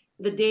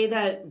 the day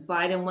that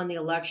Biden won the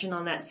election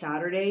on that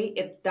Saturday,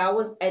 if that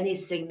was any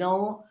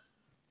signal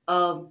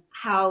of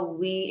how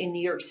we in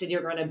New York City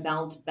are going to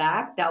bounce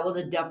back, that was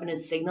a definite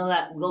signal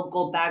that we'll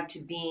go back to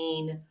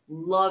being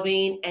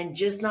loving and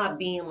just not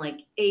being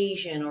like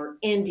Asian or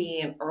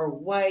Indian or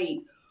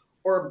white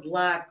or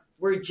Black.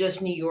 We're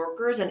just New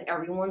Yorkers and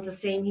everyone's the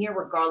same here,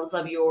 regardless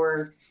of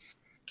your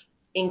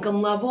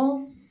income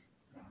level.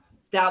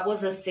 That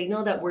was a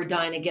signal that we're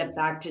dying to get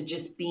back to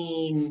just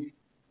being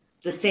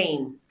the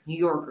same New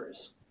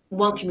Yorkers,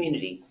 one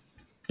community.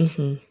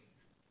 Mm-hmm.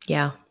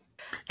 Yeah.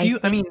 I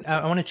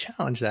want to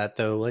challenge that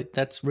though. Like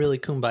that's really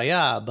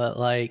kumbaya, but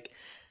like,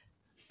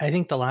 I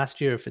think the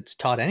last year, if it's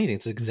taught anything,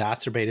 it's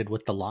exacerbated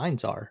what the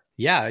lines are.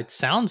 Yeah, it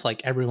sounds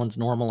like everyone's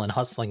normal and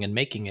hustling and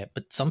making it,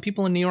 but some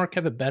people in New York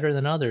have it better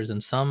than others,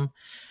 and some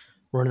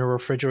were in a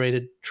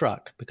refrigerated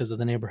truck because of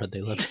the neighborhood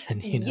they lived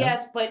in. You know?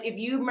 Yes, but if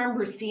you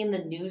remember seeing the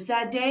news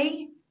that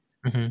day,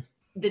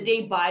 the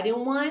day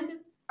Biden won,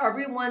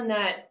 everyone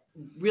that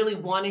really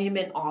wanted him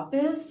in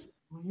office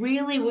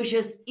really was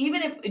just,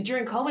 even if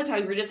during COVID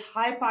time, we were just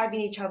high-fiving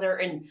each other,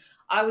 and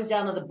I was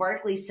down at the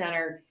Barclays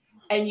Center,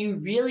 and you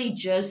really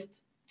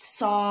just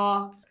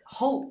saw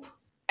hope,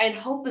 and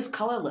hope is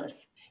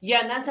colorless.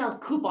 Yeah, and that sounds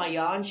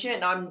kumbaya and shit,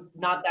 and I'm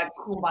not that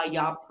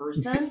kumbaya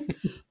person,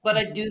 but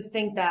I do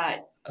think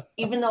that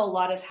even though a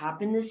lot has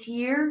happened this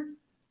year,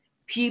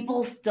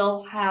 people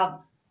still have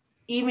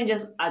even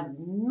just a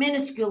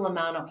minuscule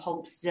amount of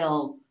hope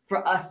still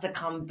for us to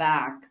come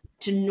back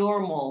to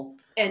normal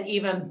and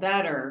even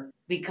better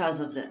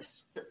because of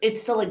this. It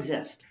still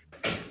exists.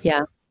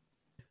 Yeah.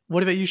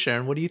 What about you,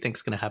 Sharon? What do you think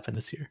is going to happen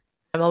this year?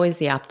 I'm always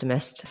the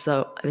optimist,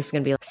 so this is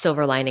going to be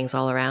silver linings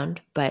all around.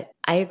 But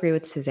I agree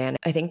with Suzanne.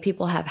 I think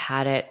people have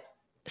had it.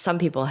 Some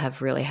people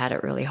have really had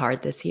it really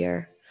hard this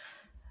year.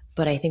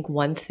 But I think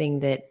one thing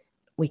that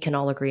we can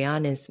all agree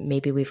on is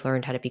maybe we've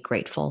learned how to be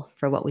grateful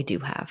for what we do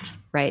have,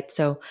 right?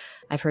 So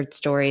I've heard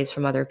stories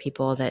from other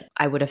people that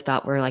I would have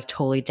thought were like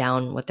totally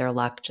down with their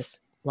luck, just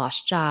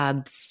lost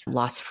jobs,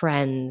 lost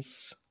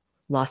friends,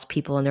 lost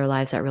people in their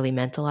lives that really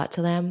meant a lot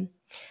to them.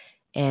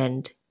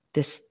 And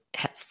this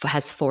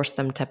has forced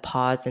them to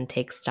pause and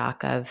take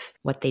stock of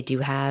what they do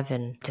have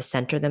and to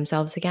center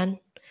themselves again.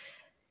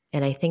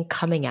 And I think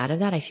coming out of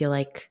that, I feel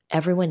like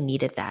everyone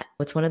needed that.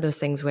 It's one of those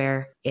things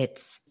where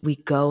we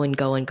go and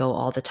go and go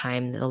all the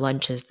time. The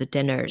lunches, the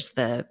dinners,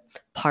 the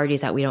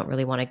parties that we don't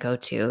really want to go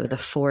to, the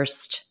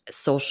forced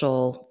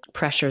social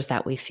pressures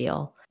that we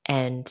feel.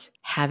 And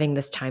having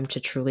this time to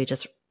truly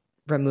just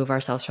remove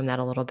ourselves from that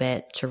a little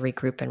bit, to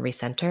regroup and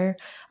recenter,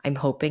 I'm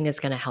hoping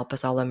is going to help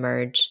us all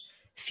emerge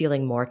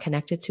feeling more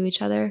connected to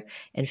each other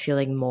and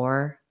feeling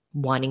more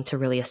wanting to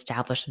really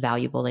establish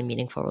valuable and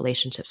meaningful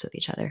relationships with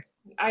each other.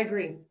 I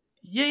agree.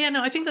 Yeah,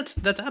 no, I think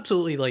that's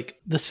absolutely like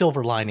the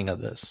silver lining of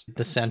this,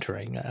 the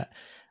centering.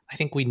 I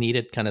think we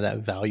needed kind of that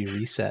value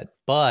reset,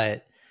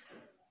 but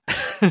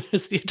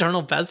just the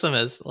eternal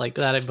pessimist like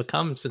that I've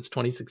become since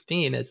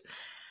 2016 is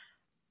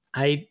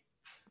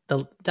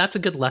that's a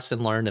good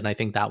lesson learned, and I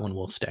think that one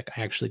will stick.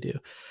 I actually do.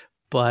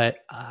 But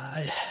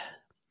I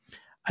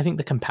think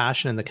the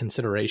compassion and the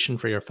consideration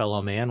for your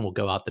fellow man will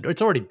go out the door.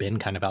 It's already been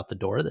kind of out the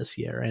door this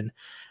year. And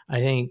I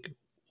think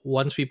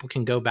once people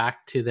can go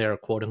back to their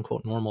quote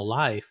unquote normal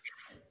life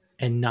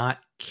and not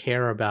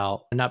care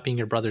about not being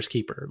your brother's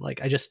keeper,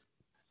 like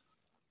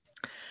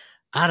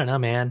I don't know,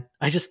 man.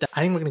 I think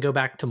we're going to go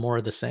back to more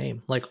of the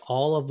same. Like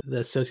all of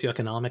the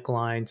socioeconomic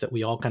lines that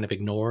we all kind of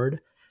ignored,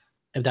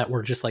 that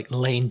were just like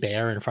laying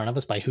bare in front of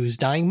us by who's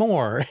dying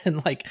more.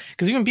 And like,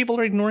 because even people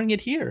are ignoring it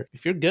here.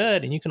 If you're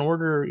good and you can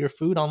order your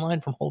food online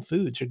from Whole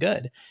Foods, you're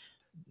good.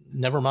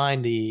 Never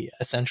mind the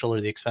essential or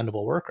the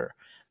expendable worker.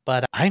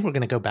 But I think we're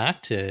going to go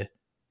back to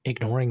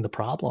ignoring the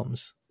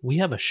problems. We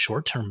have a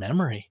short-term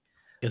memory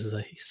as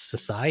a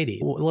society.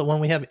 When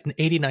we have an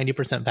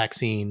 80-90%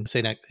 vaccine,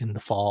 say in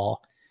the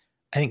fall,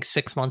 I think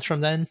 6 months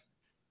from then,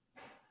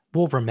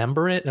 we'll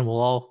remember it and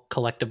we'll all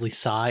collectively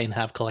sigh and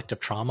have collective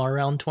trauma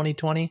around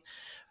 2020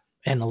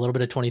 and a little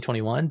bit of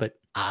 2021. But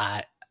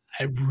I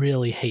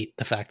really hate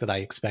the fact that I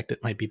expect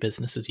it might be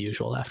business as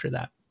usual after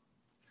that.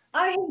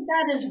 I hate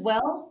that as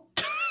well.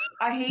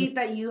 I hate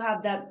that you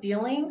have that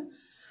feeling,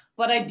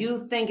 but I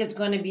do think it's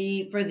going to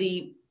be for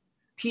the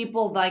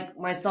people like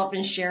myself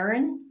and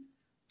Sharon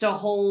to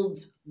hold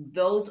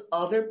those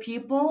other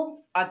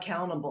people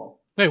accountable.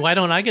 Wait, why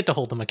don't I get to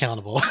hold them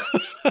accountable?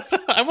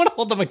 I want to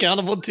hold them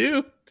accountable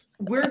too.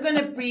 We're going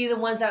to be the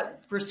ones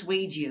that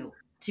persuade you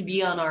to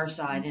be on our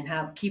side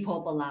and keep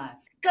hope alive.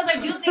 Because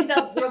I do think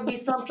that there'll be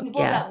some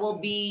people that will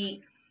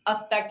be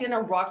affected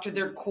and rocked to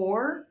their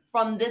core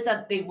from this,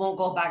 that they won't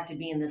go back to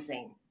being the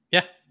same.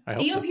 Yeah, I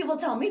hope Even so. people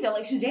tell me, they're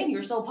like, Suzanne,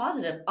 you're so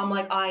positive. I'm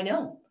like, I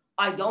know.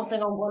 I don't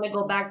think I'm going to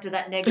go back to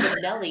that negative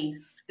Nelly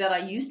that I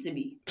used to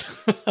be.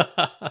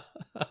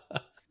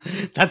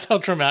 That's how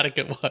traumatic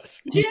it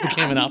was. You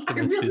became an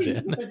optimist,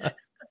 Suzanne.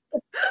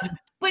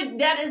 But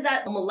that is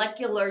that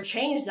molecular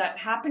change that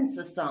happens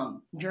to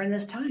some during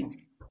this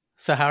time.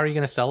 So how are you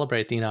going to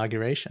celebrate the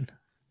inauguration?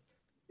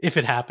 If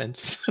it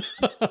happens.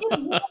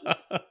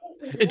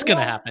 It's going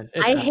to happen.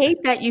 I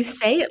hate that you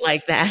say it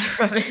like that,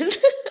 Robin.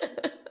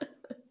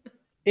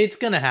 It's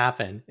going to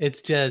happen.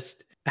 It's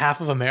just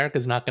half of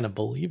America's not going to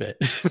believe it.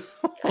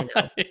 I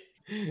know.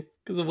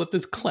 Because of what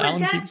this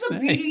clown keeps saying. That's the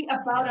beauty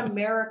about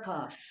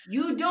America.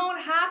 You don't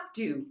have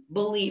to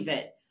believe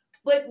it.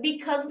 But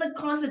because the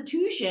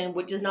Constitution,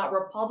 which is not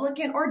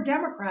Republican or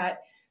Democrat,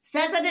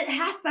 says that it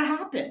has to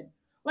happen.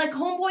 Like,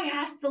 homeboy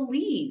has to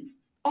leave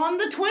on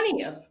the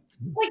 20th.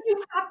 Like,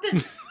 you have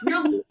to.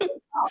 You're leaving.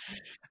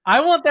 I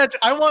want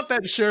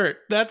that shirt.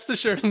 That's the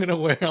shirt I'm going to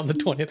wear on the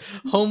 20th.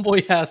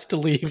 Homeboy has to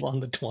leave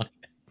on the 20th.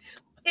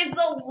 It's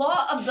a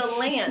law of the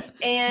land.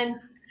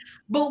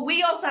 But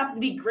we also have to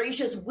be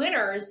gracious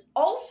winners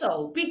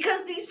also,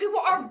 because these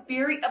people are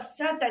very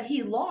upset that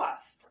he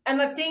lost.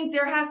 And I think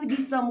there has to be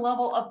some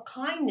level of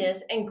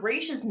kindness and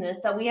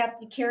graciousness that we have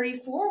to carry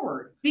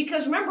forward.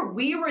 Because remember,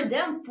 we were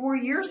them 4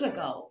 years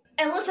ago.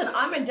 And listen,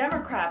 I'm a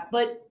Democrat,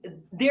 but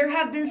there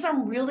have been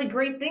some really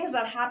great things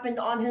that happened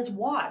on his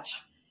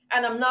watch.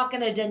 And I'm not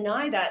going to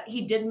deny that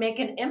he did make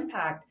an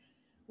impact.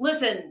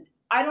 Listen,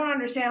 I don't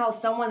understand how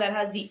someone that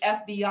has the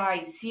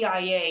FBI,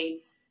 CIA,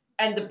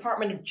 and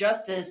Department of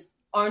Justice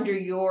under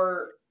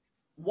your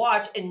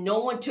watch and no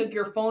one took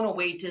your phone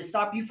away to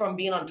stop you from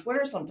being on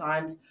Twitter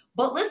sometimes.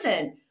 But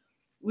listen,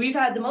 we've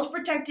had the most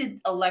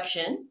protected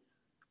election.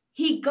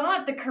 He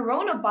got the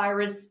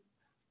coronavirus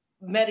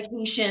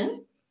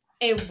medication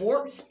at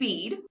warp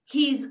speed.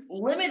 He's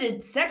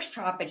limited sex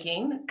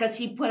trafficking because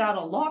he put out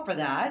a law for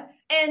that.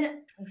 And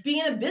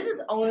being a business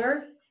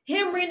owner,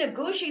 him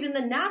renegotiating the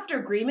NAFTA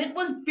agreement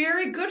was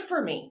very good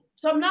for me.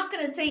 So I'm not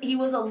going to say he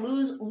was a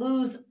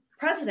lose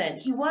president.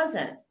 He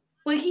wasn't.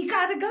 But he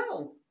got to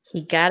go.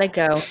 He got to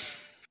go.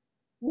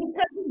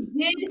 Because he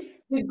did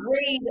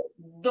degrade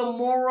the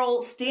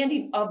moral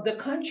standing of the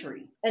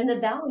country and the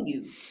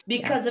values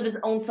because of his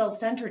own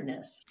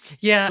self-centeredness.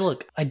 Yeah,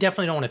 look, I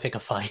definitely don't want to pick a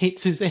fight,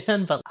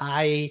 Suzanne, but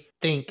I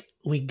think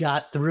we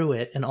got through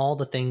it, and all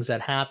the things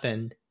that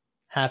happened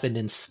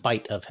in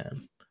spite of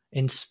him.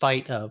 In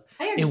spite of,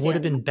 it would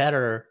have been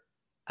better.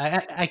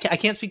 I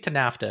can't speak to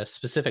NAFTA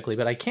specifically,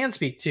 but I can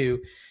speak to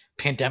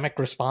pandemic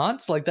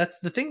response. Like, that's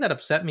the thing that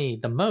upset me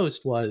the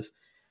most was,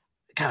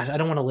 gosh, I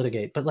don't want to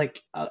litigate, but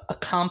like a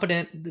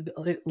competent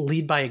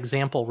lead by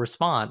example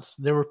response.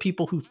 There were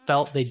people who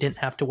felt they didn't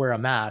have to wear a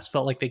mask,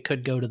 felt like they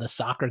could go to the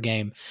soccer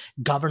game,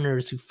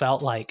 governors who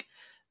felt like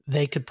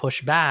they could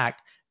push back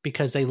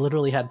because they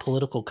literally had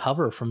political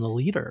cover from the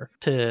leader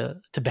to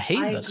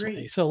behave this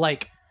way. So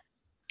like,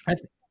 I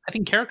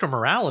think character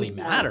morality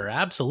matter.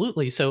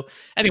 Absolutely. So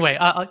anyway,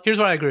 here's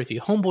what I agree with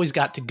you. Homeboy's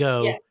got to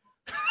go. Yeah.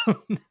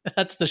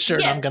 That's the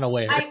shirt I'm going to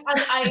wear.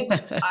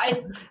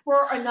 I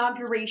for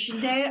Inauguration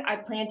Day, I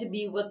plan to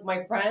be with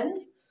my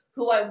friends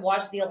who I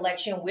watched the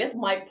election with,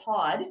 my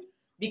pod.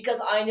 because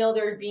I know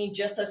they're being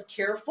just as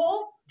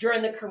careful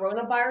during the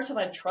coronavirus, and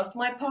I trust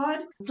my pod.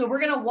 So we're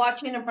going to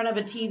watch it in front of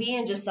a TV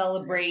and just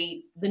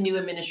celebrate the new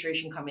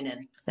administration coming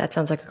in. That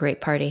sounds like a great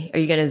party. Are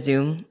you going to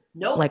Zoom?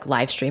 Nope. Like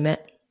live stream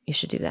it? You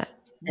should do that.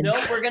 Nope.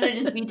 We're going to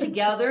just be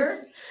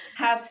together,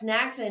 have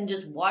snacks, and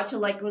just watch it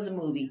like it was a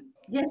movie.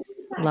 Yeah.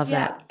 Love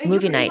that. Enjoy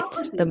Movie night.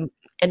 democracy. The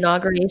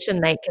inauguration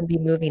night can be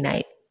movie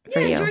night for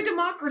Yeah, you. enjoy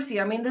democracy.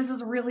 I mean, this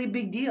is a really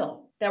big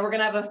deal that we're going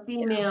to have a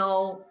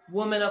female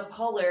woman of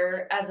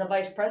color as a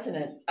vice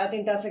president. I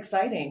think that's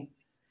exciting.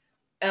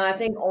 And I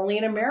think only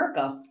in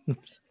America.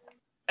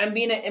 And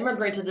being an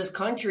immigrant to this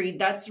country,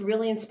 that's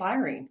really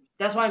inspiring.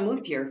 That's why I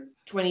moved here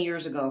 20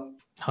 years ago.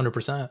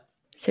 100%.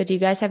 So do you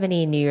guys have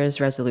any New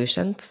Year's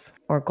resolutions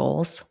or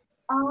goals?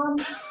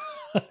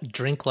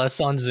 Drink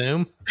less on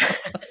Zoom.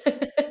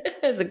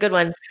 It's a good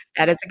one.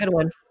 That is a good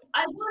one.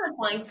 I want to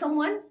find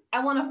someone.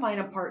 I want to find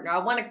a partner. I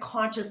want to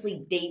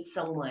consciously date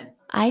someone.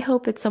 I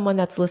hope it's someone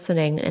that's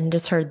listening and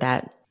just heard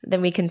that.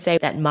 Then we can say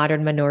that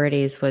Modern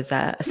Minorities was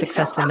a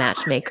successful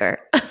matchmaker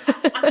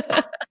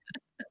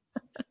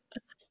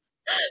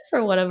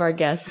for one of our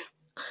guests.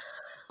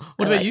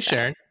 What about you,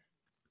 Sharon?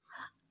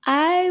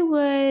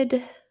 What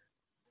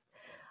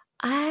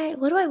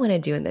do I want to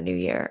do in the new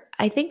year?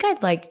 I think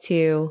I'd like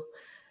to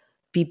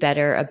be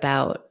better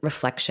about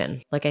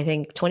reflection. Like, I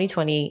think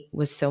 2020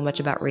 was so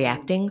much about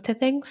reacting to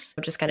things,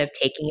 just kind of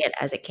taking it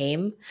as it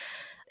came.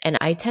 And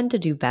I tend to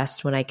do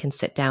best when I can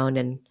sit down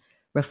and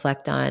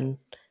reflect on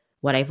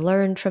what I've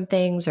learned from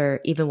things,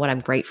 or even what I'm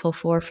grateful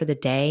for the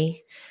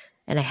day.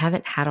 And I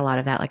haven't had a lot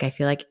of that. Like, I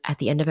feel like at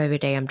the end of every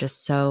day, I'm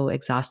just so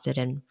exhausted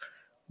and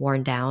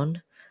worn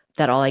down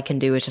that all I can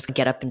do is just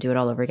get up and do it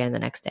all over again the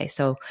next day.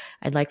 So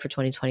I'd like for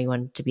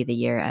 2021 to be the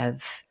year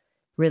of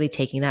really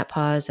taking that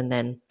pause and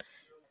then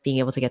being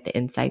able to get the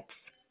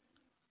insights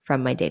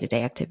from my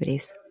day-to-day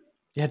activities.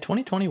 Yeah,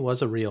 2020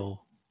 was a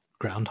real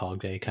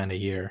Groundhog Day kind of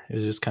year. It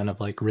was just kind of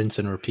like rinse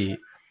and repeat.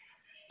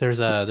 There's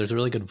a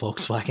really good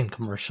Volkswagen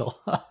commercial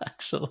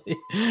actually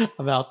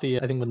about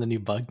I think when the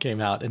new Bug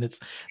came out, and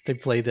they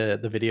play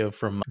the video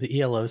from the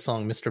ELO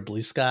song Mr.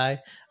 Blue Sky.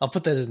 I'll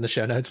put that in the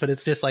show notes, but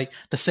it's just like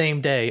the same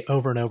day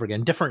over and over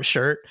again, different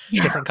shirt,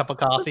 different cup of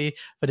coffee,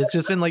 but it's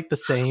just been like the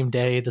same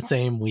day, the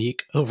same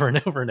week over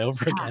and over and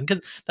over again,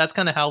 because that's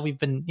kind of how we've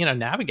been,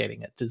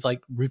 navigating it. It's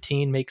like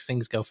routine makes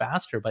things go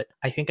faster, but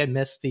I think I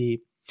miss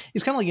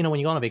it's kind of like, when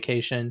you go on a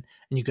vacation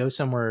and you go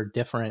somewhere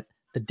different,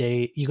 the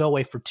day you go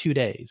away for 2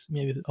 days,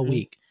 maybe a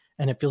week,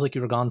 and it feels like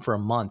you were gone for a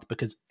month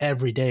because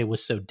every day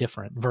was so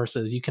different,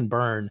 versus you can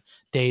burn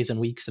days and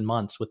weeks and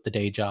months with the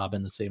day job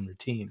and the same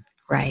routine.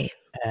 Right.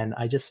 And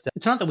it's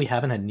not that we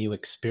haven't had new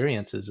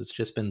experiences. It's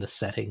just been the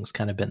settings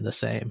kind of been the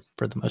same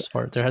for the most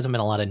part. There hasn't been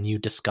a lot of new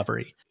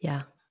discovery.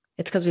 Yeah.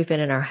 It's because we've been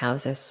in our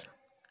houses.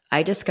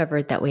 I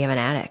discovered that we have an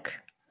attic.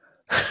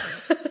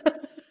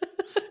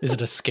 Is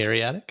it a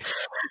scary attic?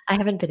 I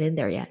haven't been in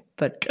there yet,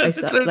 but it's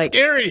so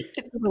scary.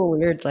 It's a little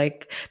weird.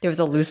 Like, there was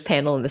a loose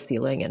panel in the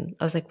ceiling, and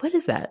I was like, "What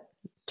is that?"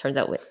 Turns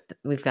out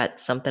we've got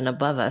something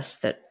above us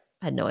that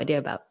I had no idea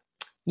about.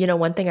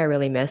 One thing I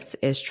really miss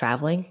is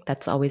traveling.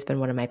 That's always been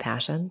one of my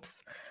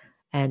passions,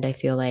 and I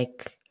feel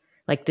like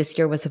this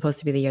year was supposed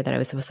to be the year that I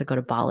was supposed to go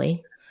to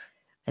Bali,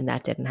 and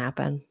that didn't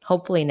happen.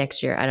 Hopefully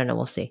next year. I don't know.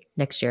 We'll see.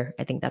 Next year,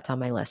 I think that's on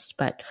my list.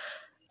 But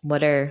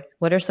what are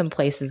some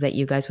places that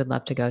you guys would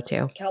love to go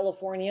to?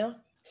 California.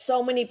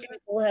 So many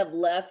people have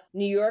left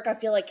New York. I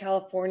feel like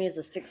California is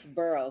the sixth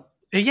borough.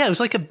 Yeah, it was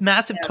like a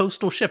massive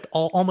coastal shift.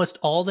 Almost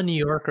all the New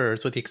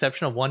Yorkers, with the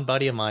exception of one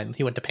buddy of mine,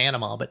 he went to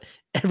Panama, but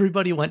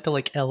everybody went to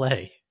like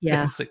LA,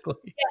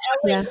 basically.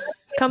 Yeah.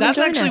 That's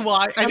actually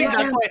why. I think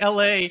that's why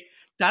LA,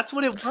 that's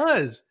what it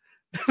was.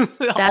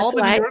 All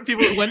the New York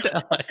people who went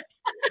to LA.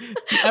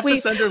 The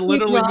epicenter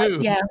literally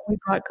moved. Yeah, we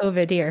brought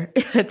COVID here.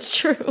 That's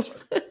true.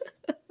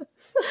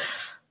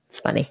 It's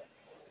funny.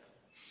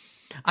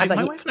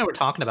 My wife and I were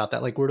talking about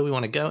that, like, where do we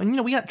want to go? And,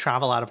 we got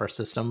travel out of our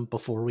system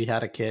before we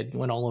had a kid. We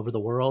went all over the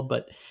world,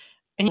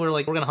 and we were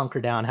like, we're going to hunker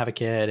down, have a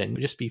kid, and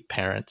just be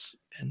parents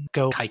and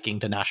go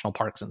hiking to national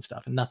parks and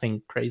stuff, and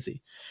nothing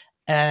crazy.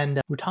 And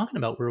we're talking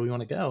about where we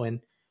want to go. And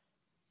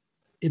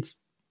we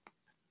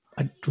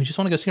just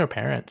want to go see our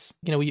parents.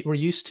 We're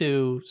used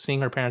to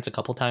seeing our parents a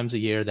couple times a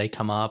year. They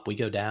come up, we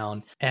go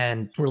down,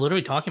 and we're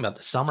literally talking about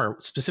the summer,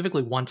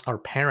 specifically once our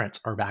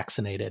parents are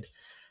vaccinated,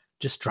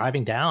 just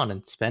driving down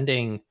and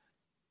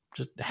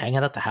just hang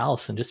out at the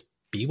house and just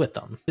be with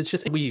them. It's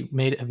just, we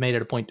have made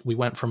it a point. We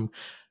went from,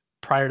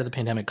 prior to the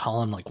pandemic,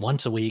 calling them like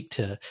once a week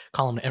to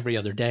calling them every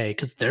other day,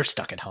 because they're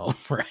stuck at home,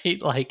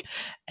 right?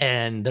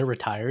 And they're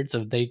retired,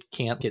 so they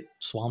can't get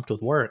swamped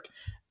with work.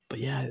 But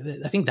yeah,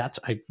 I think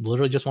I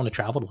literally just want to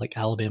travel to like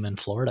Alabama and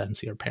Florida and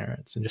see our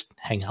parents and just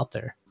hang out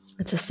there.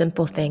 It's the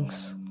simple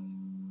things.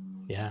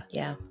 Yeah.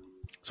 Yeah.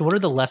 So what are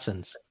the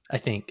lessons, I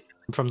think,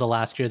 from the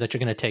last year that you're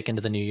going to take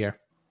into the new year?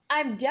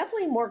 I'm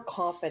definitely more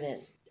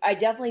confident. I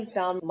definitely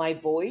found my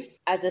voice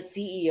as a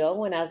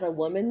CEO and as a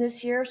woman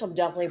this year, so I'm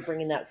definitely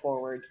bringing that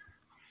forward.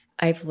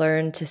 I've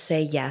learned to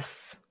say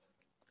yes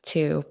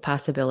to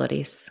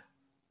possibilities,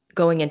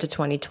 going into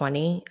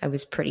 2020, I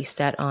was pretty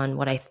set on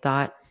what I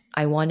thought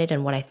I wanted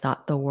and what I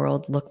thought the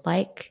world looked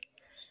like.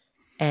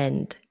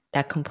 And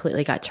that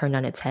completely got turned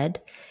on its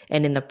head.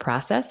 And in the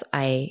process,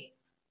 I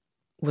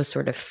was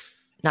sort of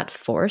not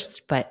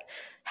forced, but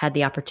had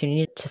the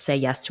opportunity to say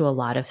yes to a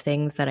lot of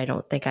things that I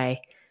don't think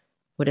I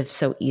would have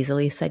so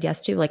easily said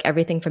yes to. Like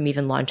everything from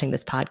even launching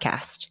this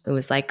podcast. It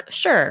was like,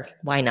 sure,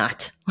 why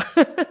not?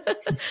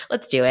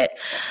 Let's do it.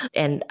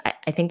 And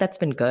I think that's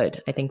been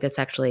good. I think that's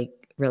actually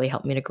really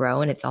helped me to grow.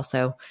 And it's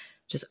also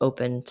just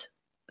opened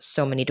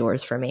so many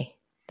doors for me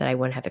that I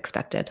wouldn't have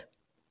expected.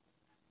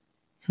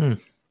 I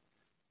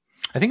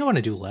think I want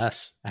to do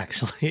less,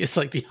 actually. It's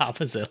like the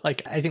opposite.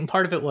 Like, I think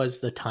part of it was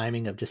the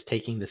timing of just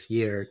taking this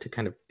year to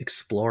kind of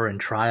explore and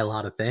try a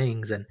lot of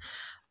things. And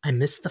I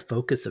missed the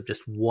focus of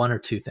just one or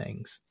two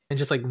things and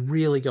just like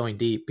really going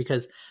deep,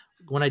 because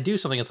when I do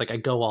something, it's like I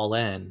go all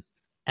in.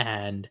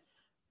 And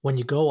when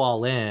you go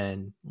all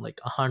in, like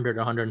 100,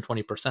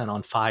 120%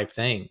 on 5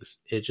 things,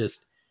 it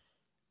just,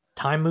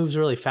 time moves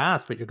really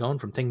fast, but you're going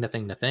from thing to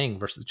thing to thing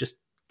versus just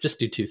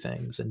do 2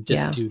 things and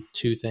just do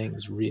 2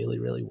 things really,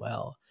 really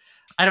well.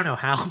 I don't know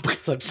how,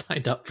 because I've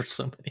signed up for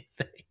so many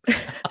things.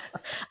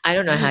 I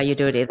don't know how you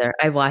do it either.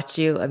 I watch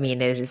you. I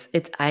mean,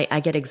 I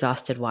get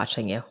exhausted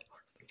watching you.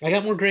 I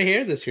got more gray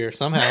hair this year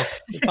somehow.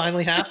 It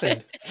finally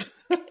happened.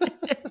 It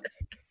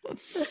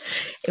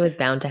was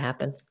bound to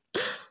happen.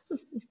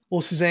 Well,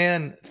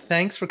 Suzanne,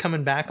 thanks for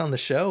coming back on the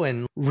show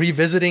and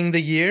revisiting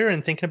the year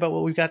and thinking about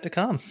what we've got to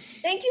come.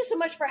 Thank you so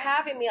much for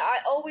having me. I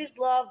always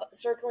love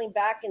circling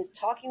back and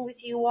talking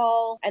with you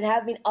all and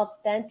having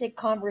authentic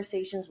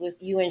conversations with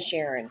you and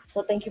Sharon.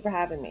 So thank you for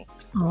having me.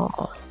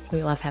 Oh,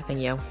 we love having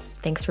you.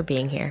 Thanks for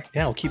being here.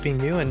 Yeah, well, keeping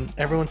you and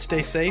everyone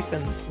stay safe,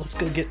 and let's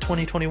go get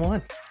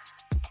 2021.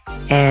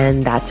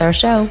 And that's our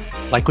show.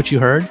 Like what you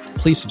heard?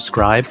 Please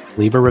subscribe,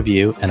 leave a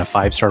review, and a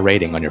 5-star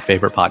rating on your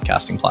favorite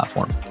podcasting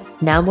platform.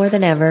 Now more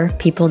than ever,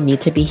 people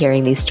need to be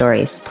hearing these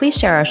stories. Please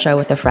share our show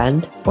with a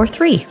friend or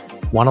 3.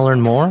 Want to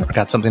learn more or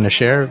got something to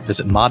share?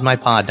 Visit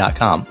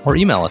modmypod.com or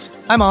email us,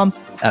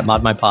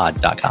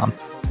 himom@modmypod.com.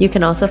 You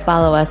can also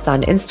follow us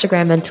on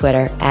Instagram and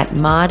Twitter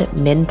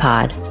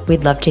 @modminpod.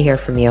 We'd love to hear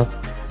from you.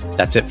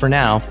 That's it for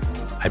now.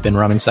 I've been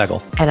Ramin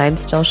Segal. And I'm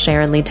still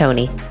Sharon Lee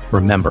Tony.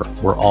 Remember,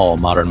 we're all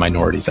modern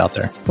minorities out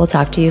there. We'll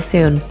talk to you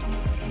soon.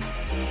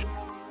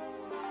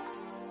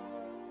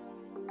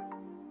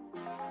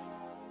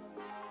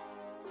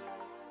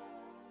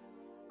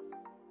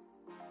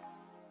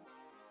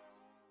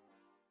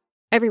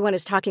 Everyone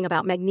is talking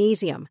about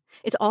magnesium.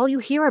 It's all you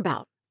hear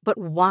about. But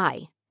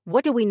why?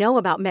 What do we know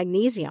about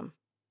magnesium?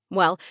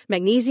 Well,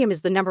 magnesium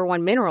is the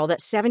 #1 mineral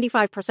that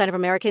 75% of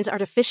Americans are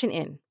deficient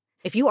in.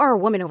 If you are a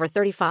woman over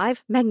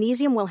 35,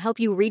 magnesium will help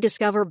you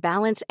rediscover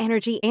balance,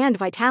 energy, and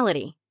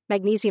vitality.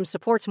 Magnesium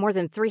supports more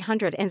than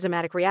 300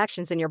 enzymatic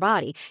reactions in your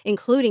body,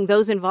 including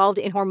those involved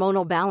in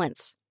hormonal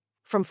balance.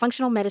 From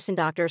functional medicine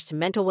doctors to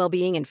mental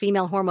well-being and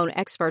female hormone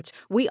experts,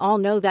 we all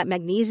know that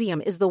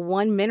magnesium is the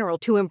one mineral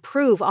to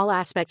improve all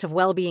aspects of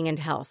well-being and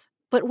health.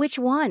 But which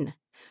one?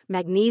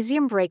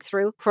 Magnesium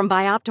Breakthrough from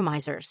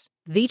Bioptimizers,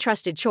 the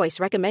trusted choice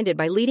recommended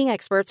by leading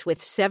experts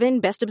with 7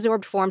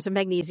 best-absorbed forms of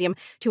magnesium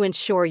to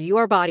ensure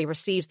your body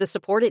receives the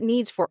support it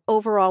needs for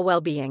overall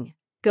well-being.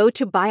 Go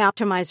to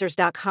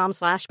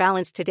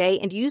bioptimizers.com/balance today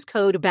and use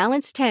code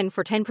BALANCE10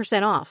 for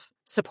 10% off.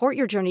 Support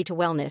your journey to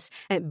wellness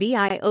at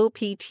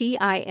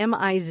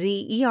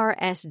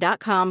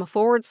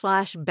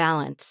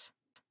bioptimizers.com/balance.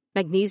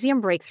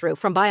 Magnesium Breakthrough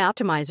from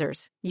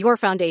Bioptimizers, your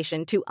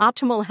foundation to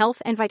optimal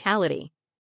health and vitality.